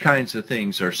 These kinds of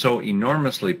things are so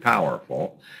enormously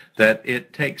powerful that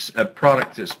it takes a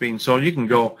product that's being sold. You can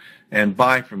go and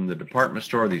buy from the department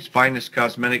store these finest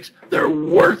cosmetics. They're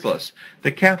worthless.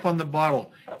 The cap on the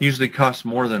bottle usually costs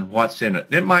more than what's in it.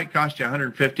 It might cost you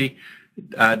 $150.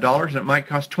 It might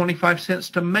cost 25 cents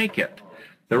to make it.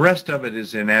 The rest of it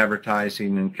is in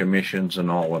advertising and commissions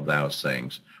and all of those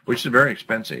things, which is very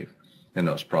expensive in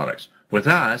those products. With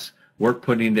us, we're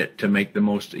putting it to make the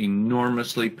most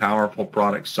enormously powerful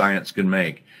products science can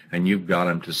make, and you've got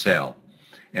them to sell.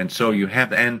 And so you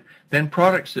have, and then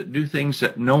products that do things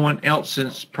that no one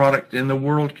else's product in the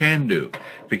world can do,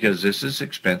 because this is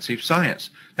expensive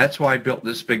science. That's why I built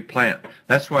this big plant.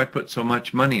 That's why I put so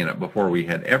much money in it before we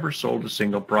had ever sold a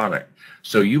single product.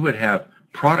 So you would have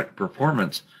product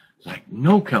performance like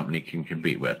no company can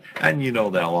compete with. And you know,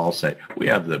 they'll all say, we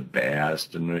have the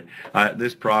best, and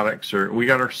this products are, we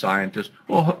got our scientists.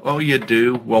 Well, oh, you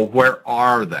do? Well, where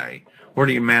are they? Where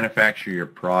do you manufacture your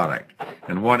product?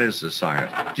 And what is the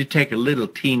science? Do you take a little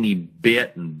teeny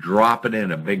bit and drop it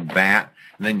in a big vat,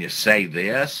 and then you say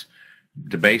this,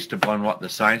 based upon what the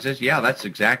science is? Yeah, that's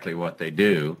exactly what they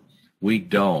do. We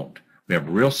don't. We have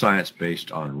real science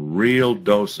based on real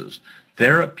doses.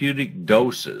 Therapeutic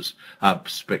doses of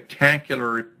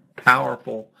spectacular,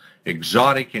 powerful,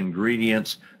 exotic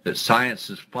ingredients that science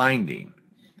is finding,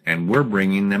 and we're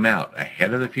bringing them out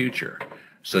ahead of the future.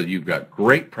 So you've got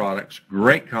great products,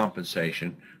 great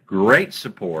compensation, great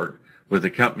support with a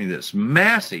company that's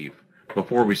massive.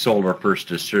 Before we sold our first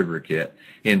distributor kit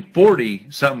in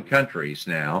 40-some countries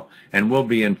now, and we'll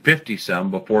be in 50-some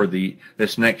before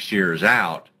this next year is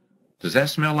out. Does that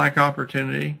smell like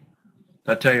opportunity?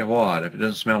 I'll tell you what, if it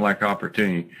doesn't smell like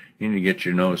opportunity, you need to get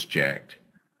your nose checked.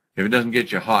 If it doesn't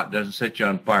get you hot, doesn't set you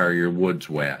on fire, your wood's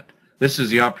wet. This is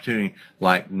the opportunity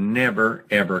like never,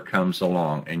 ever comes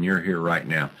along, and you're here right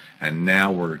now. And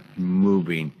now we're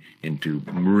moving into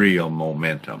real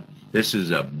momentum. This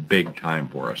is a big time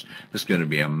for us. This is going to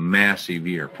be a massive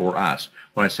year for us.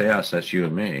 When I say us, that's you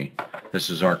and me. This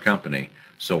is our company.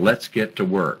 So let's get to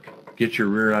work. Get your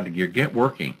rear out of gear. Get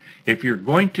working. If you're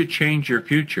going to change your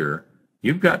future,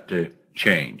 you've got to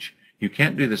change. You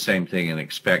can't do the same thing and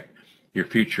expect your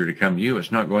future to come to you.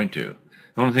 It's not going to.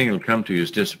 The only thing it'll come to you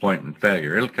is disappointment and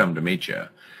failure. It'll come to meet you.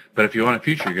 But if you want a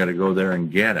future, you got to go there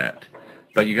and get it.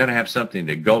 But you got to have something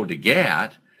to go to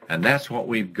get, and that's what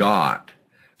we've got.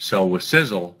 So with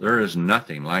Sisel, there is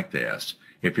nothing like this.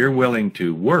 If you're willing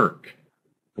to work.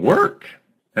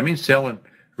 That means selling,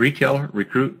 retail,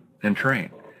 recruit, and train.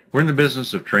 We're in the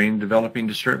business of training, developing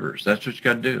distributors. That's what you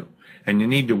got to do. And you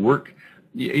need to work.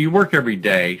 You work every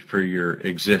day for your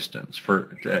existence,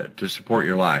 to support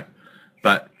your life.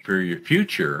 But for your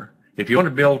future, if you want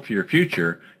to build for your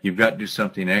future, you've got to do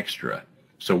something extra.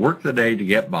 So work the day to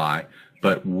get by,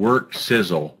 but work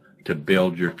Sisel to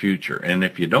build your future. And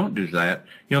if you don't do that,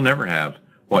 you'll never have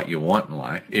what you want in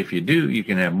life. If you do, you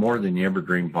can have more than you ever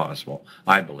dreamed possible,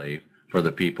 I believe, for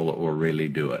the people that will really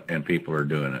do it, and people are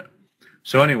doing it.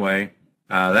 So anyway,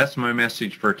 that's my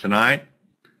message for tonight.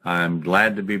 I'm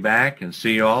glad to be back and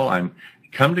see you all.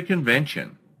 Come to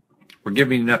convention. We're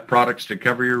giving enough products to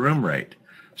cover your room rate,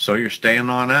 so you're staying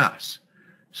on us.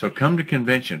 So come to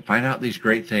convention, find out these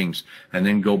great things, and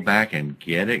then go back and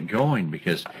get it going,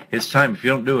 because it's time. If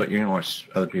you don't do it, you're going to watch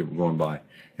other people going by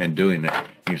and doing it.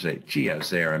 You say, gee, I was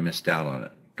there. I missed out on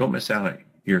it. Don't miss out on it.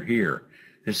 You're here.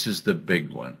 This is the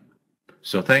big one.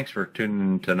 So thanks for tuning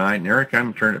in tonight. And Eric, I'm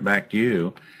going to turn it back to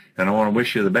you, and I want to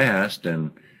wish you the best,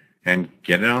 and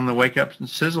get it on the Wake Up and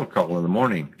Sisel call in the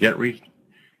morning. Get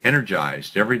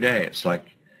energized every day. It's like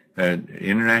an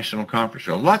international conference.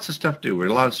 Lots of stuff to do. We're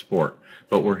a lot of support.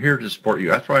 But we're here to support you.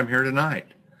 That's why I'm here tonight.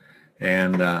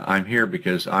 And I'm here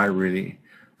because I really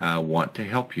want to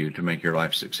help you to make your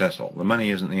life successful. The money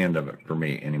isn't the end of it for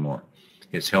me anymore.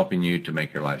 It's helping you to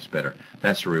make your lives better.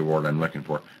 That's the reward I'm looking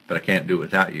for. But I can't do it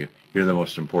without you. You're the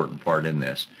most important part in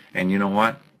this. And you know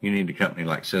what? You need a company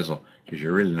like Sisel, because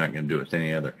you're really not going to do it with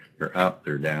any other. They're up,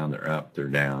 they're down, they're up, they're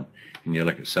down. And you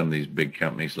look at some of these big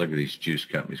companies, look at these juice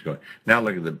companies going. Now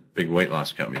look at the big weight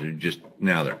loss companies.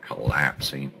 They're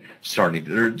collapsing.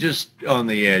 They're just on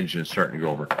the edge and starting to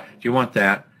go over. Do you want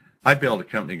that? I built a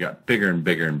company, got bigger and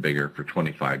bigger and bigger for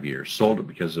 25 years. Sold it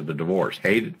because of a divorce.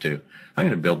 Hated to. I'm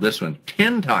going to build this one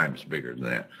 10 times bigger than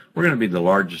that. We're going to be the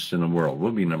largest in the world.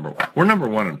 We'll be number one. We're number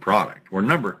one in product. We're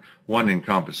number one in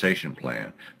compensation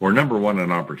plan. We're number one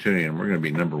in opportunity, and we're going to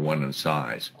be number one in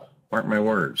size. Mark my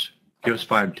words. Give us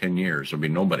 5, 10 years. There'll be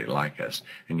nobody like us.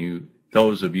 And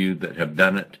those of you that have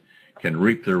done it can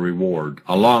reap the reward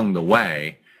along the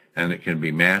way. And it can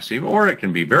be massive, or it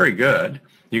can be very good.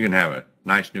 You can have a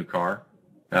nice new car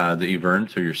that you've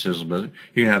earned through your Sisel business.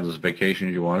 You can have those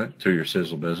vacations you wanted through your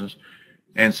Sisel business.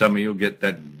 And some of you will get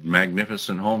that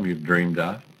magnificent home you've dreamed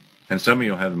of. And some of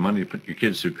you will have the money to put your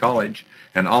kids through college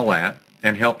and all that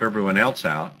and help everyone else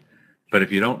out. But if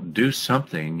you don't do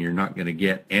something, you're not going to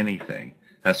get anything.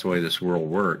 That's the way this world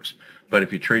works. But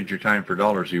if you trade your time for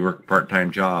dollars, you work a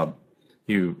part-time job,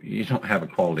 you don't have a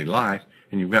quality life,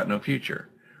 and you've got no future.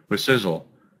 With Sisel,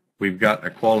 we've got a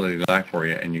quality life for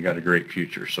you, and you got a great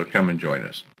future. So come and join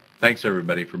us. Thanks,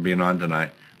 everybody, for being on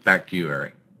tonight. Back to you,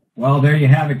 Eric. Well, there you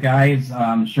have it, guys.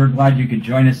 I'm sure glad you could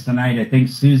join us tonight. I think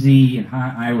Susie and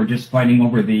I were just fighting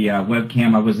over the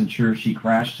webcam. I wasn't sure if she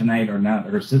crashed tonight or not.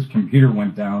 Her computer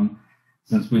went down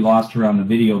since we lost her on the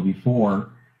video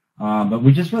before. But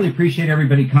we just really appreciate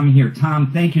everybody coming here.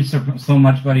 Tom, thank you so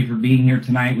much, buddy, for being here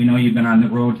tonight. We know you've been on the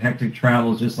road, hectic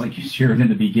travels, just like you shared in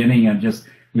the beginning, and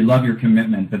we love your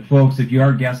commitment. But, folks, if you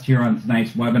are a guest here on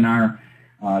tonight's webinar,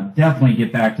 definitely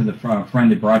get back to the friend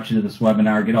that brought you to this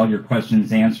webinar. Get all your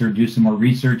questions answered. Do some more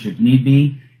research if need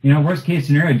be. Worst case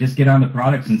scenario, just get on the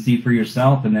products and see for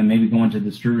yourself, and then maybe go into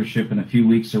distributorship in a few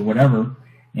weeks or whatever.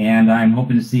 And I'm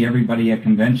hoping to see everybody at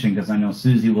convention, because I know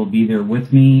Susie will be there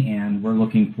with me, and we're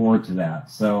looking forward to that.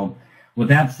 So with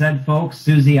that said, folks,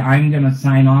 Susie, I'm going to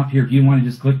sign off here. If you want to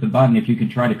just click the button, if you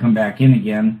could try to come back in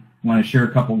again. Want to share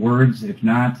a couple words. If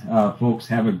not, folks,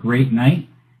 have a great night,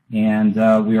 and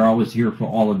we are always here for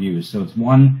all of you. So it's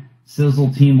one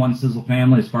Sisel team, one Sisel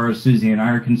family as far as Susie and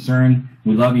I are concerned.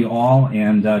 We love you all,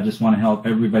 and just want to help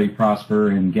everybody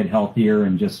prosper and get healthier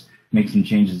and just make some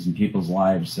changes in people's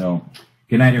lives. So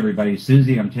good night, everybody.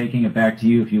 Susie, I'm taking it back to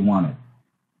you if you want it.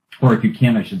 Or if you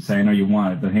can, I should say. I know you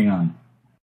want it, but hang on.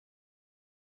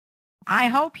 I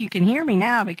hope you can hear me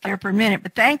now because for a minute,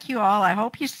 but thank you all. I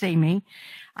hope you see me.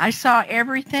 I saw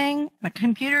everything. My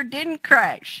computer didn't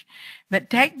crash. But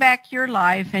take back your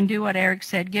life and do what Eric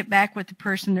said. Get back with the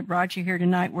person that brought you here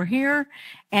tonight. We're here,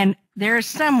 and there is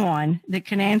someone that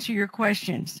can answer your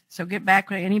questions. So get back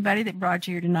with anybody that brought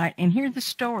you here tonight and hear the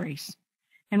stories.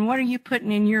 And what are you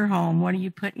putting in your home? What are you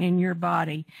putting in your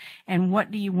body? And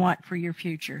what do you want for your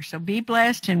future? So be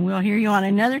blessed, and we'll hear you on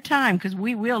another time because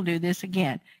we will do this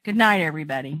again. Good night,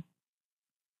 everybody.